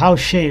know, how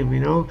shame, you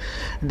know.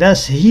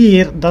 Thus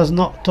here does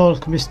not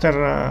talk Mr.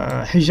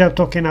 Hijab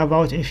talking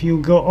about if you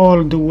go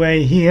all the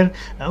way here,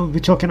 we'll be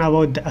talking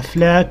about the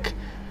aflak,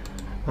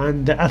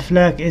 and the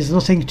aflak is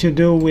nothing to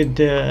do with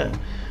the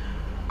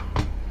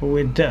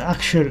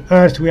actual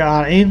earth we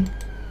are in.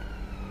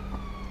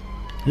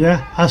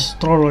 Yeah,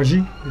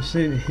 astrology, you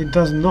see, he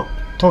does not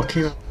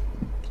talking.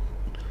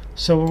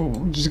 So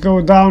just go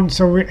down.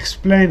 So we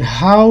explain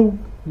how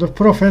the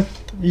Prophet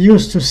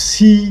used to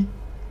see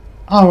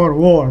our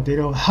world, you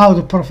know, how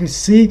the Prophet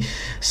see.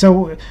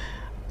 So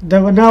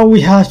now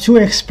we have two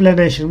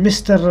explanations.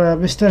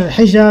 Mr.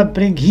 Hijab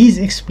bring his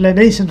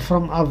explanation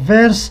from a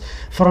verse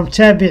from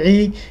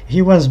Tabi'i.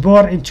 He was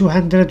born in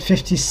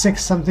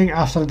 256 something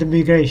after the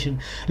migration.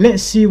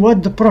 Let's see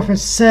what the Prophet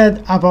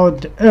said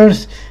about the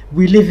earth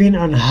we live in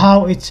and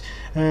how it's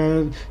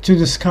to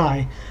the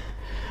sky.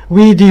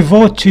 We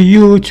devote to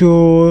you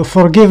to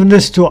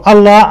forgiveness to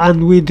Allah,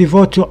 and we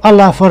devote to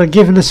Allah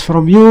forgiveness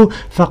from you.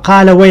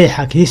 فَقَالَ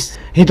وَيْحَكَ.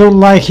 He don't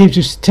like him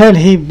to tell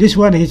him this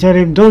one. He tell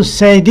him, don't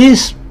say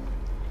this.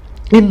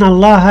 إِنَّ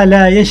اللَّهَ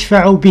لَا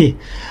يَشْفَعُ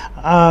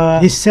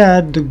بِهِ. He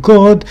said the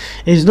God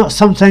is not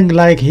something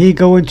like he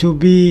going to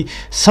be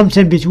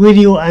something between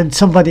you and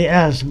somebody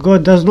else.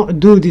 God does not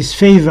do this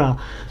favor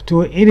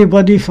to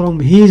anybody from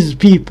his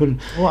people.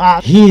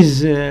 He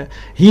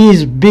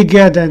is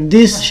bigger than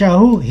this.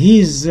 Shahu,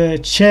 his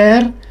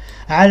chair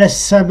على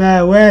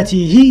السماوات,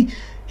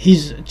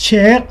 his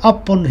chair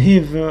upon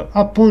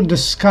the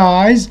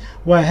skies.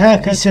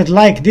 وهكذا, he said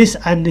like this,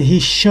 and he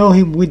show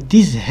him with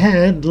this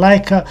hand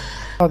like a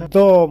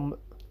dome.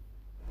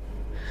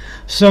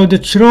 So the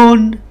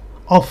throne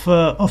of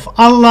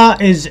Allah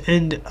is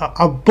in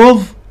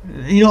above,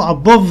 you know,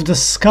 above the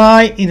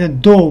sky in a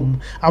dome,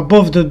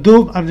 above the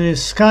dome, and the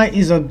sky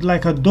is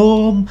like a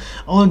dome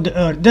on the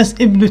earth. That's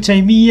Ibn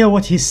Taymiyyah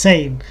what he's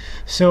saying.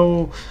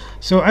 So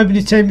Ibn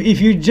Taymiyyah,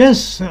 if you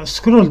just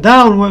scroll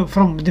down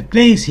from the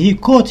place he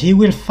quote, he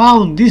will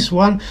found this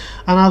one,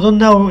 and I don't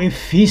know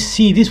if he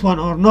see this one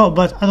or not,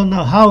 but I don't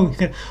know how he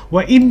can.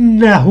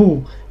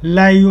 وَإِنَّهُ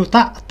لا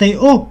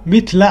يطأطئ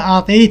مثل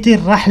عطية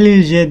الرحل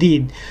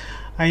الجديد.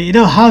 You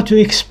know how to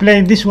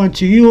explain this one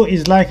to you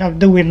is like I'm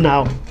doing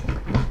now.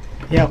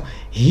 Yeah,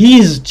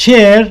 his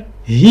chair,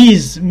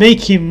 he's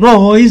making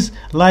noise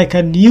like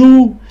a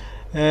new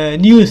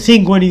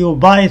thing when you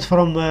buy it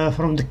from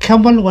the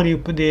camel, when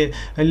you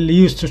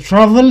used to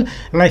travel,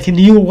 like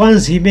new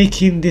ones. He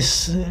making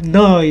this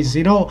noise,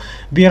 you know,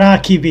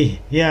 birakibi.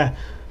 Yeah.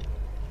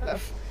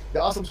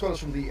 There are some scholars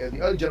from the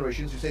early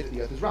generations who say that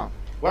the earth is round.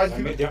 Whereas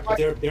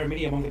there are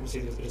many among them who say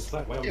it is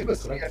flat. Why are we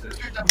correct? There's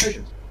two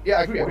interpretations. Yeah,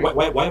 I agree.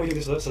 Why are we doing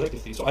this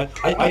selectively? So I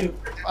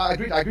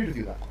agree with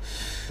you that.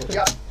 Okay.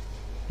 Yeah.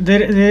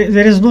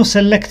 There is no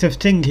selective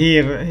thing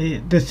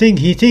here. The thing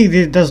he thinks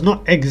it does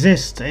not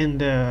exist in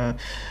the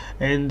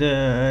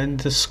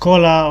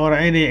scholar or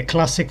any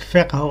classic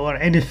fiqh or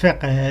any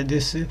fiqh.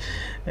 This Ibn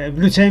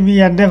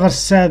Taymiyyah never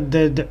said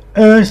that the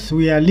earth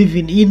we are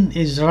living in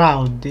is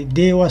round.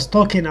 They was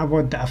talking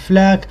about the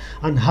aflak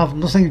and have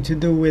nothing to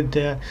do with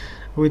the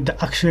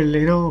actual,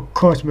 you know,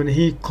 quotement.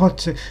 He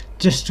quotes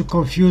just to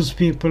confuse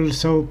people,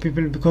 so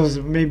people, because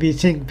maybe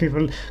think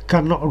people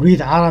cannot read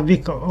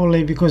Arabic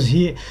only because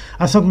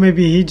I thought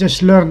maybe he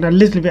just learned a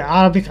little bit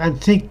Arabic and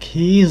think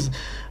he is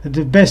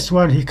the best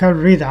one. He can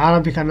read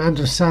Arabic and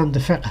understand the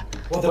fiqh.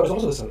 Well, there was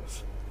also the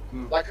salaf.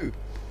 Like who?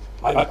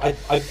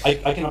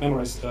 I cannot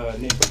memorize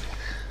names.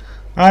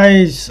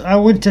 I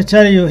want to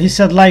tell you, he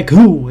said like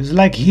who. It's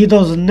like he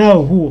doesn't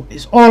know who.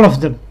 It's all of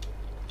them.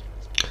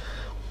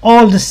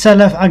 All the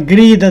Salaf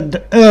agree that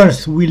the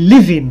earth we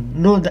live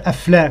in, not the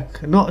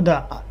aflak, not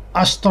the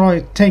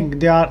asteroid thing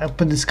they are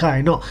up in the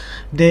sky. No,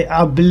 they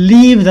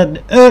believe that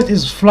the earth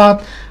is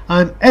flat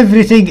and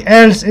everything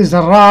else is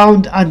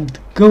around and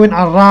going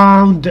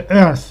around the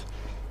earth.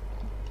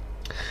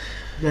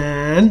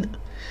 And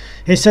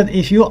he said,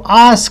 if you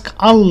ask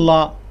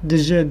Allah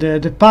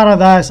the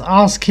paradise,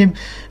 ask him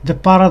the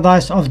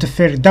paradise of the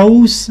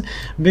Firdaus,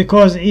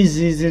 because it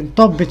is in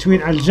top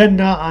between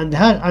Al-Jannah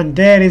and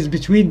there is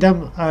between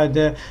them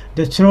the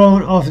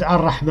throne of the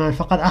Ar-Rahman.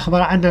 فقد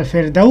أخبر أن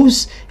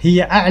الفردوس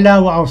هي أعلى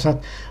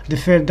وأوسط. The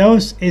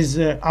Firdaus is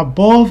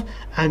above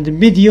and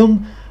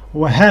medium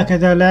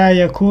وهكذا لا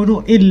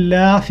يكون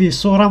إلا في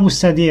صورة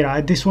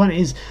مستديرة. This one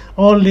is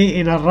only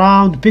in a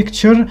round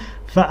picture.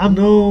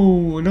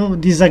 No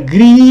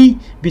disagree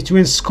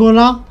between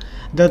scholar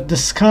that the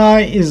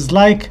sky is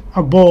like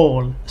a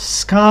ball.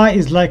 Sky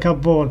is like a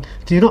ball.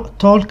 Do not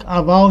talk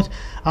about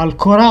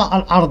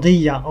الكرة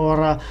الأرضية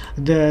or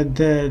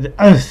the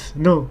earth.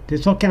 No, they're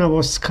talking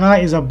about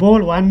sky is a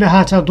ball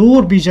وأنها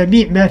تدور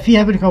بجميع ما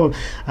فيها من كون,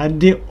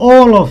 and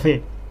all of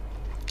it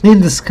in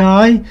the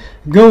sky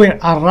going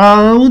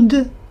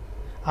around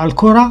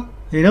الكرة,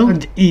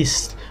 and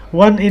east.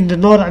 One in the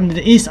north and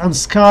the east, and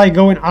sky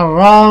going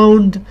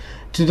around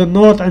to the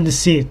north and the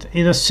south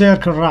in a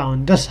circle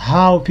round. That's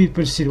how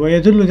people see it.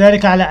 ويدل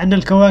ذلك على أن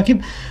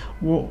الكواكب,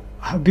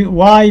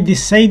 why they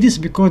say this?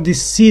 Because they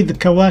see the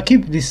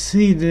كواكب, they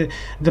see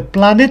the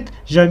planet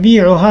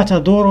جميعها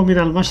تدور من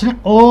المشرق.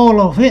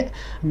 All of it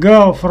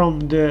go from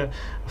the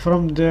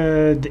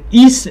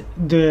east,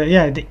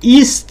 the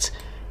east.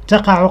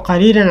 تقع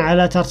قليلا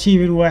على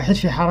ترتيب واحد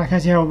في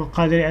حركتها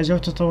ومقادير أجل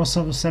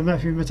تتوسط السماء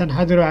فيما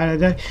تنحدر على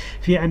ذلك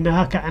في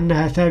أنها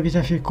كأنها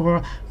ثابتة في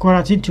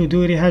كرة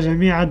تدورها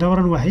جميع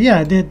دورا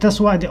واحد. That's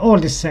why they all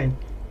the same.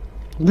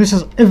 This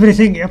is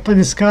everything up in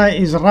the sky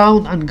is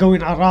round and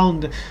going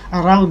around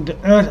the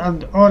earth,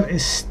 and all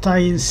is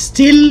staying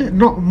still,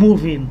 not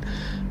moving,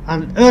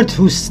 and earth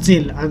who's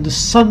still, and the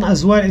sun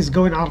as well is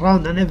going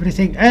around, and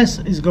everything else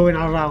is going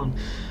around.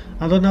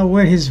 I don't know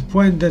where his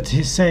point that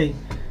he say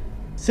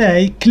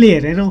clear,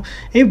 Ibn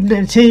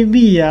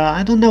Taymiyyah,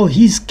 I don't know,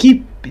 he's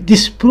keep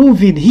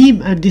disproving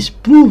him and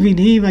disproving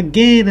him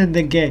again and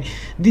again.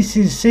 This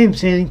is same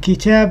thing.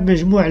 كتاب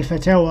مجموع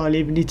الفتاوى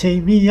لابن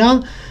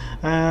تيمية,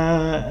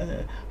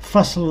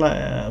 فصل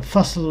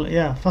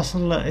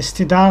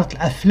استدارة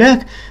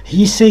الأفلاك.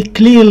 He say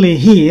clearly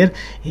here,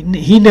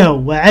 he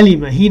know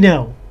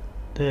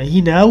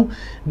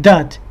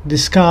that the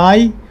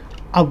sky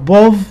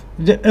above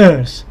the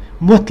earth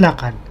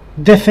مطلقا,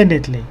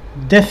 definitely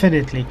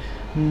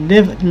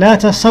لا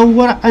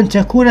تصور أن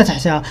تكون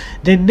تحتها.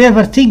 They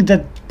never think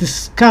that the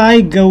sky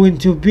going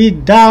to be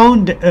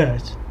down the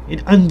earth,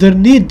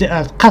 underneath the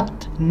earth.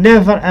 قط,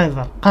 never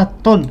ever,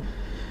 قط.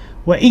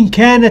 وإن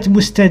كانت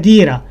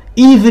مستديرة,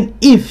 even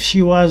if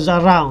she was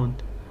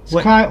around,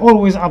 sky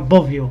always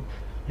above you.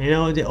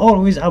 They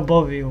always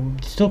above you.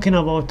 It's talking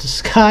about the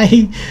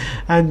sky,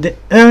 and the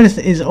earth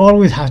is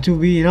always have to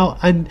be,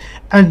 and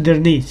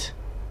underneath.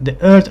 The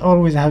earth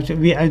always have to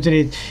be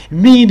underneath.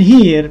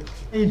 Here,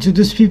 to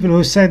those people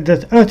who said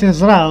that earth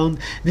is round,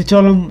 they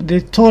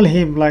told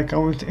him, like I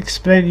want to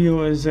explain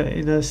you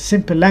in a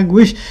simple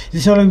language, they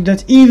told him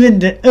that even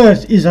the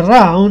earth is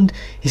round,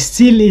 he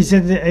still is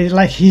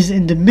like he's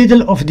in the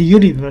middle of the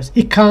universe.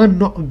 It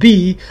cannot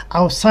be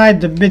outside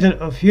the middle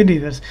of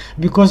universe,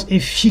 because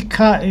if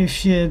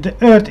the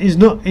earth is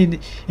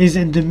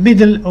in the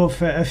middle of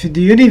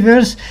the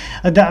universe,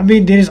 that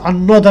means there is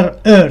another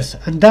earth,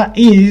 and that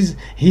is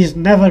he was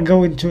never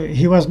going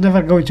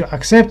to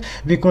accept,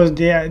 because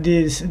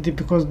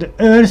because the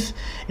earth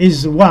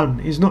is one,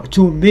 is not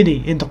too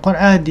many. In the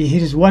Quran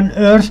there is one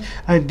earth,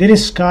 and there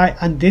is sky,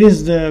 and there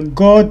is the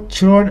God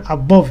throne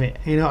above it,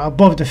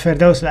 above the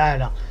Firdaus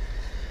al-A'la.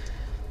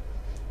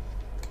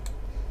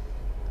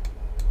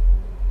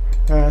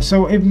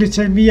 So Ibn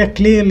Taymiyyah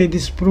clearly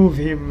disproved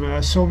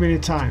him so many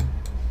times.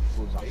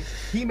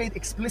 He made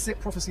explicit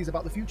prophecies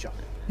about the future.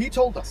 He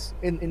told us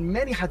in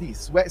many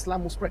hadiths where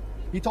Islam will spread.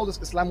 He told us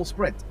Islam will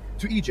spread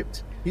to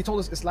Egypt. He told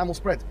us Islam will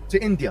spread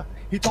to India.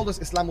 He told us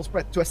Islam will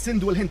spread to a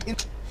Sindh wal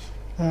Hind.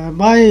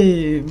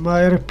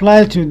 My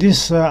reply to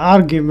this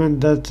argument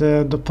that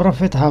the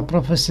Prophet have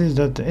prophecies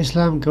that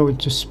Islam going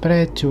to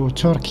spread to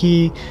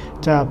Turkey,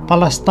 to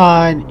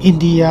Palestine,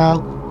 India.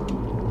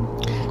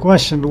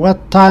 Question: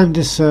 what time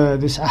this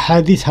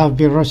hadith have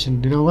been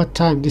written? What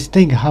time this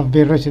thing have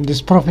been written?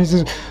 These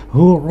prophecies,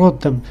 who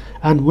wrote them,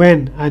 and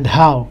when and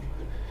how?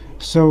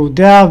 So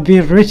they have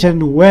been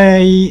written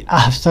way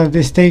after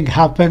this thing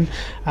happened,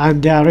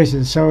 and they are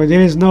written. So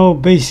there is no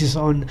basis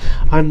on,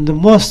 and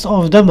most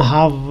of them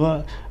have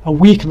a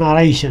weak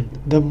narration.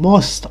 The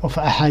most of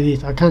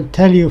hadith, I can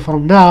tell you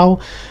from now,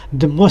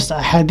 the most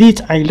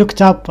hadith I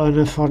looked up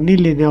for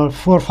nearly 4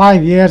 or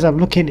 5 years. I'm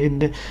looking in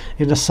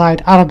the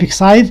side, Arabic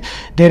side.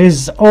 There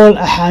is all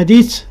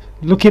hadith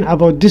looking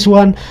about this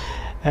one.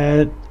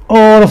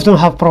 All of them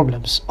have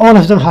problems. All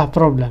of them have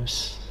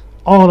problems.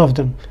 All of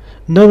them.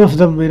 None of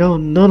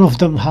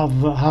them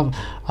have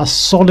a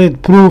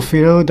solid proof,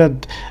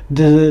 that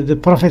the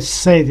Prophet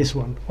say this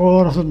one.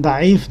 All of them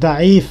da'if,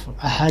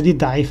 hadith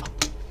da'if.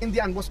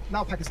 India and what's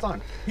now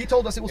Pakistan. He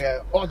told us it was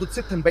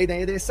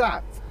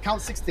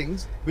count 6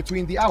 things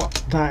between the hour.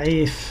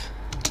 Da'if.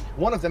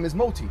 One of them is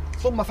Moti.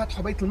 ثم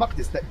فتح بيت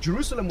المقدس, that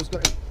Jerusalem was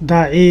going to.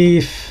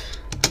 Da'if.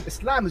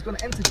 Islam is going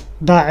to enter.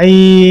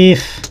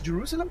 Da'if.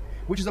 Jerusalem,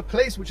 which is a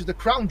place which is the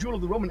crown jewel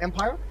of the Roman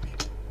Empire.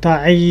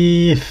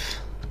 Da'if.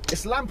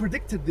 Islam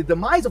predicted the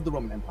demise of the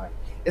Roman Empire.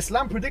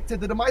 Islam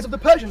predicted the demise of the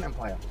Persian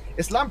Empire.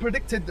 Islam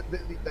predicted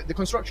the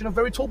construction of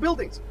very tall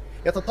buildings.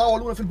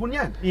 يتطاولون في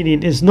البنيان.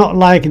 Meaning it's not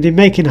like they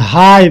making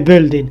high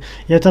building.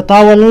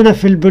 يتطاولون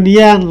في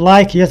البنيان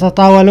like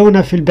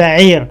يتطاولون في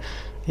البعير.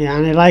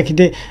 يعني like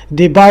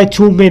they buy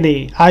too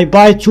many. I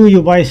buy two,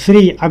 you buy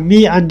three. And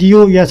me and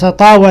you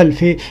يتطاول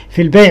في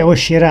البيع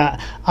والشراء.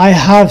 I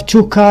have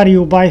two cars,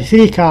 you buy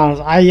three cars.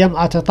 I am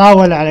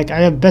أتطاول عليك.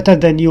 I am better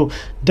than you.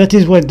 That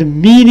is what the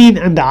meaning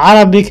in the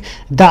Arabic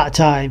that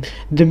time.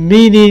 The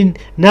meaning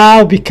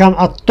now become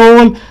a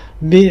tall.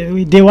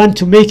 They want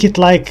to make it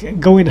like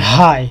going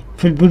high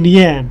في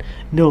البنيان.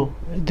 No,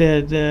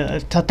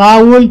 the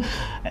تطاول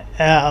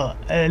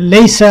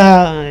ليس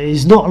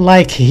is not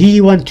like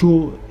he want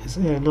to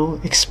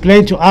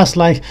explain to us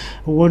like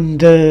when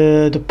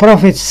the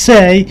prophets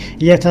say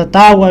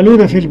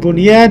يتطاولون في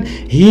البنيان,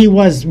 he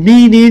was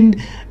meaning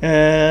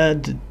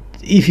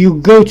if you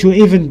go to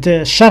even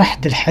the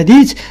sharh the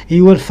hadith,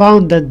 you will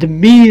find that the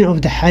meaning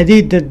of the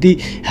hadith that they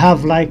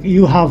have, like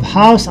you have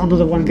house,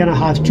 another one gonna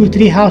have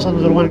 2-3 house,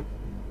 another one,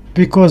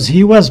 because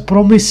he was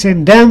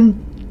promising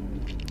them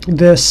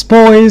the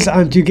spoils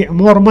and to get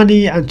more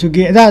money and to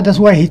get that's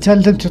why he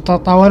told them to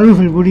تطاولون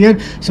في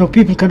البنيان, so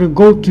people can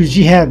go to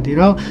jihad,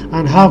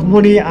 and have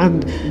money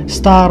and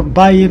start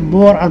buying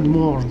more and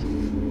more.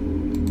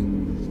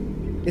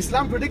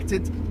 Islam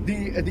predicted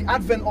the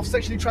advent of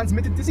sexually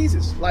transmitted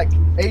diseases like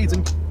AIDS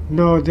and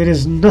no, there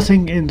is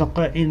nothing in the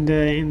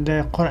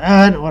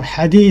Quran or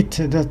Hadith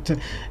that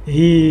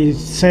he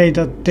say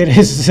that there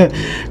is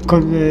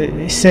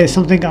say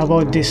something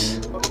about this.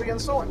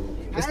 and so on.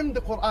 And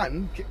the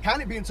Quran,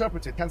 can it be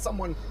interpreted? Can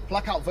someone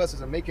pluck out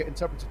verses and make it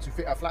interpreted to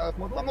fit a flat earth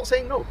model? I'm not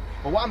saying no,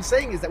 but what I'm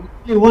saying is that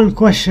one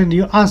question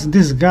you ask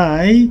this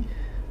guy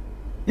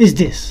is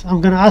this. I'm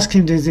gonna ask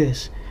him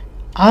this: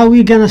 are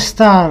we gonna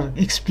start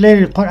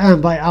explaining the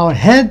Quran by our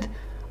head,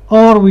 or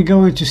are we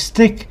going to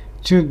stick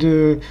to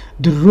the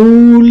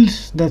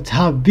rules that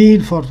have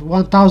been for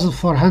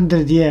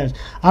 1400 years?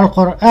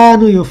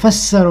 Al-Qur'an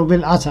yufassar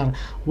bil-athar.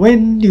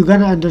 When you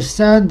gonna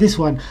understand this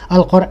one?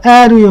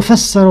 Al-Qur'an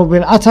yufassar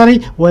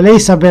bil-athari wa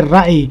laysa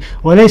bil-ra'i.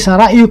 Wa laysa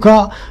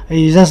ra'yuka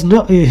is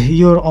not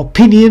your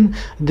opinion.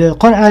 The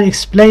Quran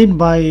explained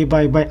by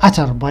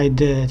athar, by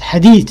the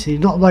hadith,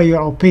 not by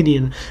your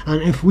opinion.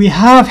 And if we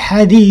have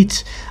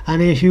hadith,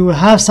 and if you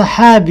have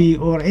sahabi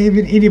or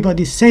even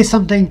anybody say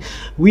something,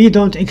 we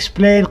don't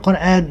explain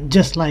Quran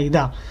just like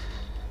that.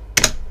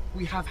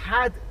 We have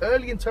had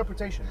early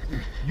interpretation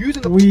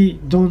using we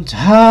don't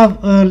have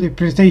early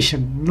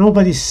interpretation.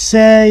 Nobody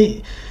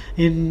say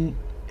in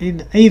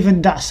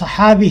even that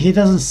sahabi, he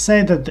doesn't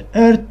say that the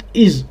earth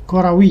is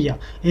Kurawiya,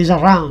 is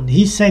around.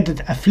 He said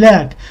that a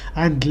flag,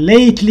 and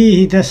lately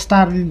he just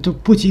started to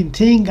put in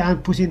thing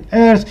and put in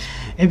earth.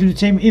 Ibn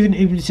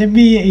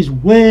Taymiyyah is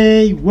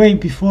way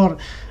before,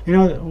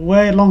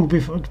 way long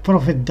before the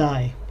Prophet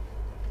died.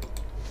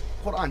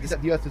 Quran is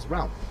that the earth is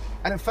round,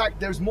 and in fact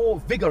there's more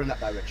vigor in that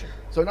direction.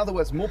 So in other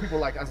words, more people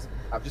like, as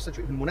I've just said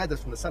to Ibn Munada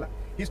from the Salaf,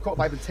 he's quoted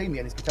by Ibn Taymiyyah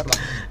in his Kitab.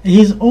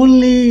 He's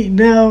only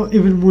now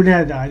Ibn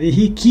Munada.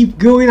 He keep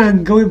going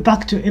and going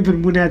back to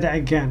Ibn Munada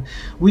again.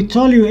 We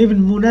told you Ibn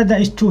Munada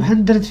is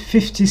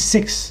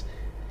 256.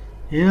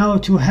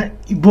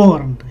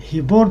 Born.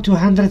 He born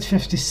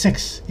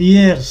 256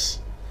 years.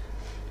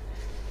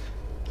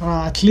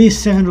 At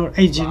least 7 or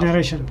 8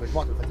 generations.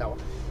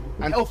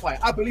 And hellfire.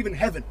 I believe in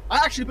heaven. I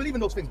actually believe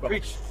in those things, bro.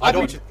 I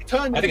think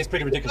it's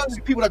pretty ridiculous.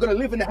 People are going to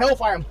live in the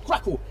hellfire and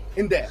crackle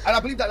in there. And I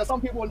believe that there's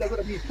some people that are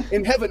going to be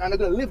in heaven and they're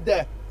going to live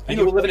there. And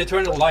you will live an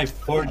eternal life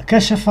for...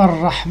 كشف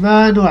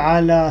الرحمن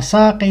على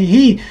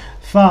ساقه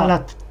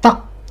فلا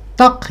طق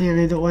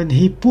when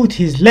he put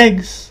his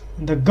legs,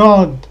 the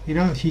God, he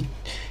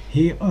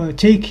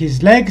take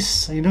his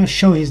legs,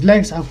 show his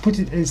legs and put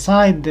it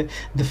inside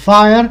the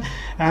fire,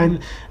 and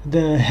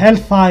the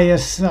hellfire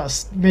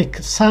make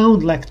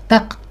sound like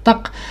taq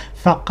taq.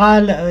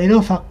 فقال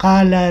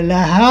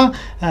لها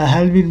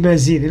هل من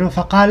مزيد,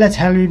 فقالت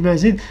هل من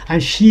مزيد,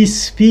 and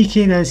she's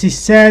speaking and she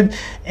said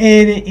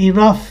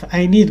enough,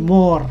 I need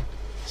more.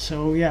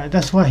 So yeah,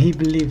 that's what he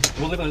believed.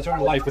 You will live an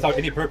eternal life without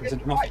any purpose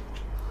and nothing.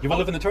 You will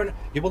live an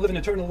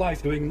eternal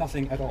life doing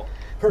nothing at all.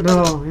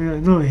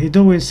 No, he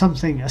doing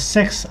something, a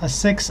sex,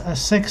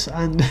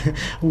 and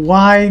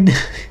wine.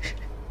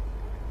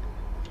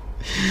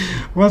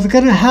 What's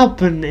gonna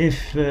happen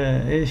if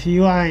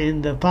you are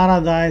in the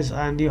paradise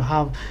and you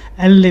have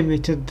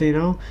unlimited,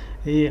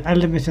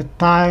 unlimited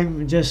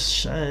time,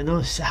 just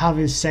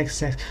having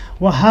sex?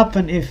 What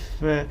happen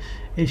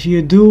if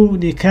you do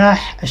nikah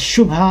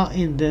al-shubha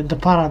in the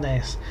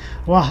paradise?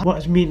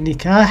 What mean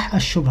nikah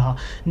al-shubha?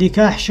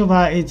 Nikah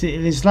shubha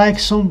is like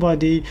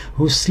somebody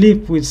who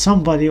sleep with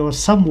somebody or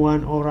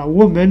someone or a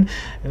woman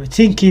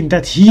thinking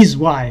that his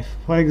wife.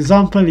 For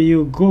example,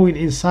 you going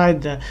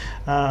inside the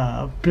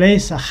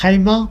place, a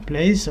khayma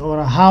place or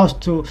a house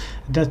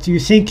that you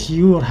think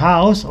your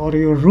house or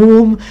your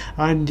room,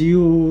 and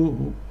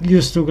you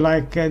used to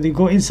you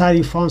go inside,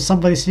 you found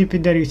somebody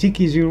sleeping there, you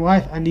think is your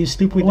wife, and you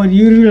sleep with. When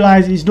you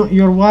realize it's not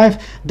your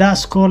wife,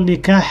 that's called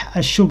nikah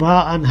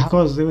al-shubha. And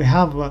because we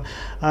have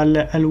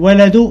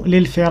الولد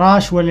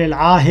للفراش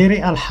وللعاهر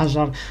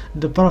الحجر.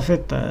 The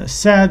Prophet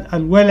said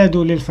الولد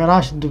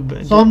للفراش,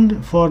 the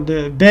son for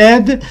the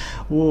bed,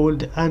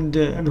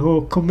 and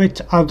who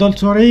commit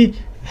adultery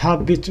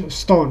have been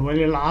stone,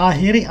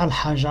 وللعاهر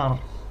الحجر.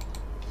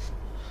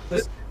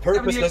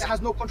 It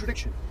has no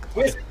contradiction.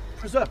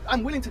 Preserved.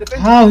 I'm willing to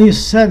defend. How you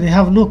said you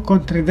have no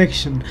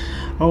contradiction?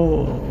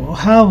 Oh,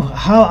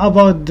 how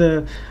about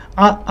the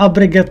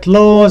abrogate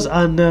laws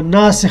and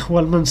nasikh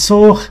wal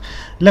mansukh,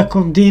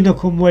 لكم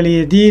دينكم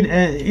ولي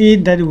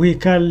دين, that we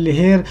call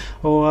here,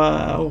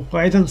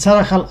 وإذا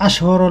انسلخ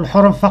الأشهر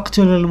الحرم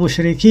فاقتلوا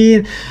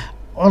المشركين.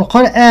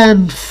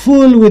 Al-Quran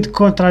full with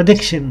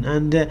contradiction,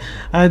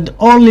 and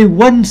only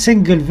one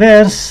single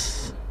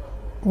verse,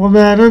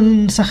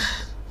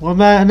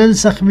 وما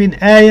ننسخ من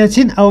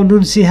آية أو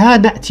ننسها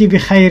نأتي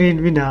بخير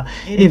منها.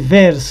 Any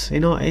verse,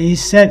 he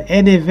said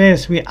any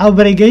verse we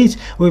abrogate,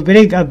 we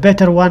bring a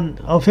better one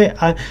of it,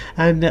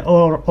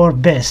 or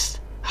best.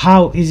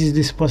 How is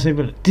this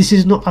possible? This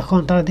is not a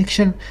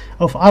contradiction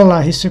of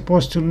Allah. He's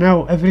supposed to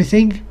know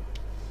everything.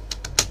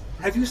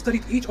 Have you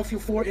studied each of your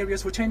 4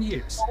 areas for 10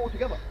 years? All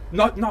together.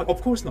 Not,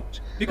 of course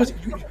not. Because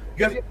you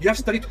have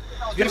studied.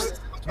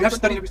 You have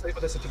studied for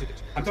the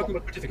certificate. I'm talking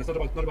about certificates, not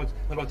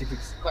about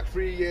degrees. Like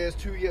 3 years,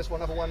 2 years for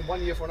another one,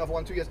 1 year for another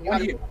one, 2 years.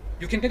 1 year.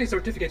 You can get a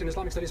certificate in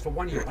Islamic studies for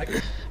 1 year.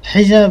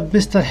 Hijab,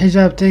 Mr.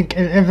 Hijab think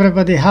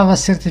everybody have a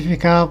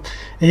certificate.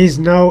 He's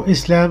now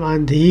Islam,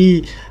 and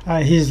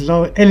he's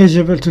now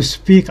eligible to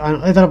speak,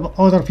 and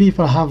other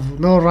people have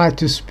no right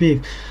to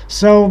speak.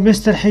 So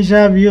Mr.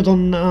 Hijab, you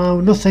don't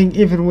know nothing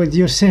even with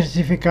your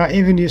certificate.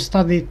 Even you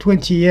study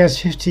 20 years,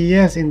 50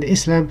 years in the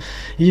Islam,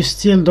 you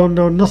still don't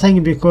know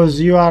nothing, because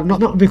you are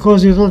not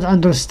because you don't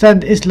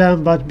understand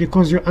Islam, but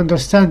because you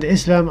understand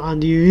Islam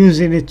and you're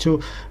using it to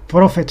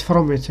profit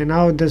from it.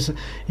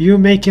 You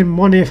making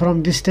money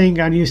from this thing,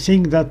 and you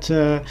think that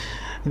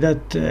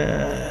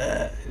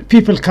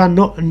people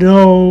cannot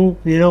know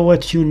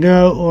what you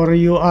know, or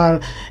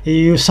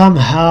you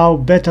somehow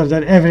better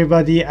than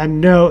everybody and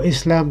know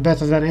Islam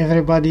better than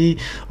everybody,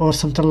 or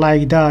something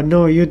like that.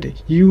 No,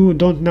 you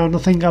don't know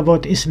nothing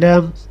about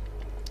Islam,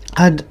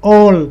 and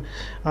all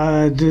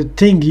the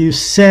thing you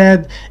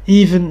said,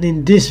 even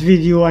in this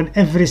video and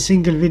every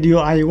single video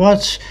I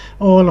watch,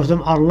 all of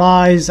them are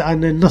lies,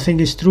 and nothing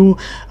is true.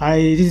 I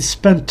didn't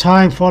spend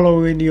time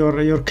following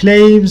your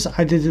claims.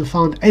 I didn't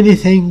find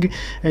anything,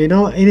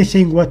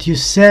 anything what you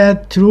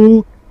said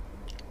true.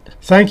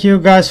 Thank you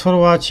guys for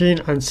watching,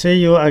 and see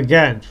you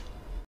again.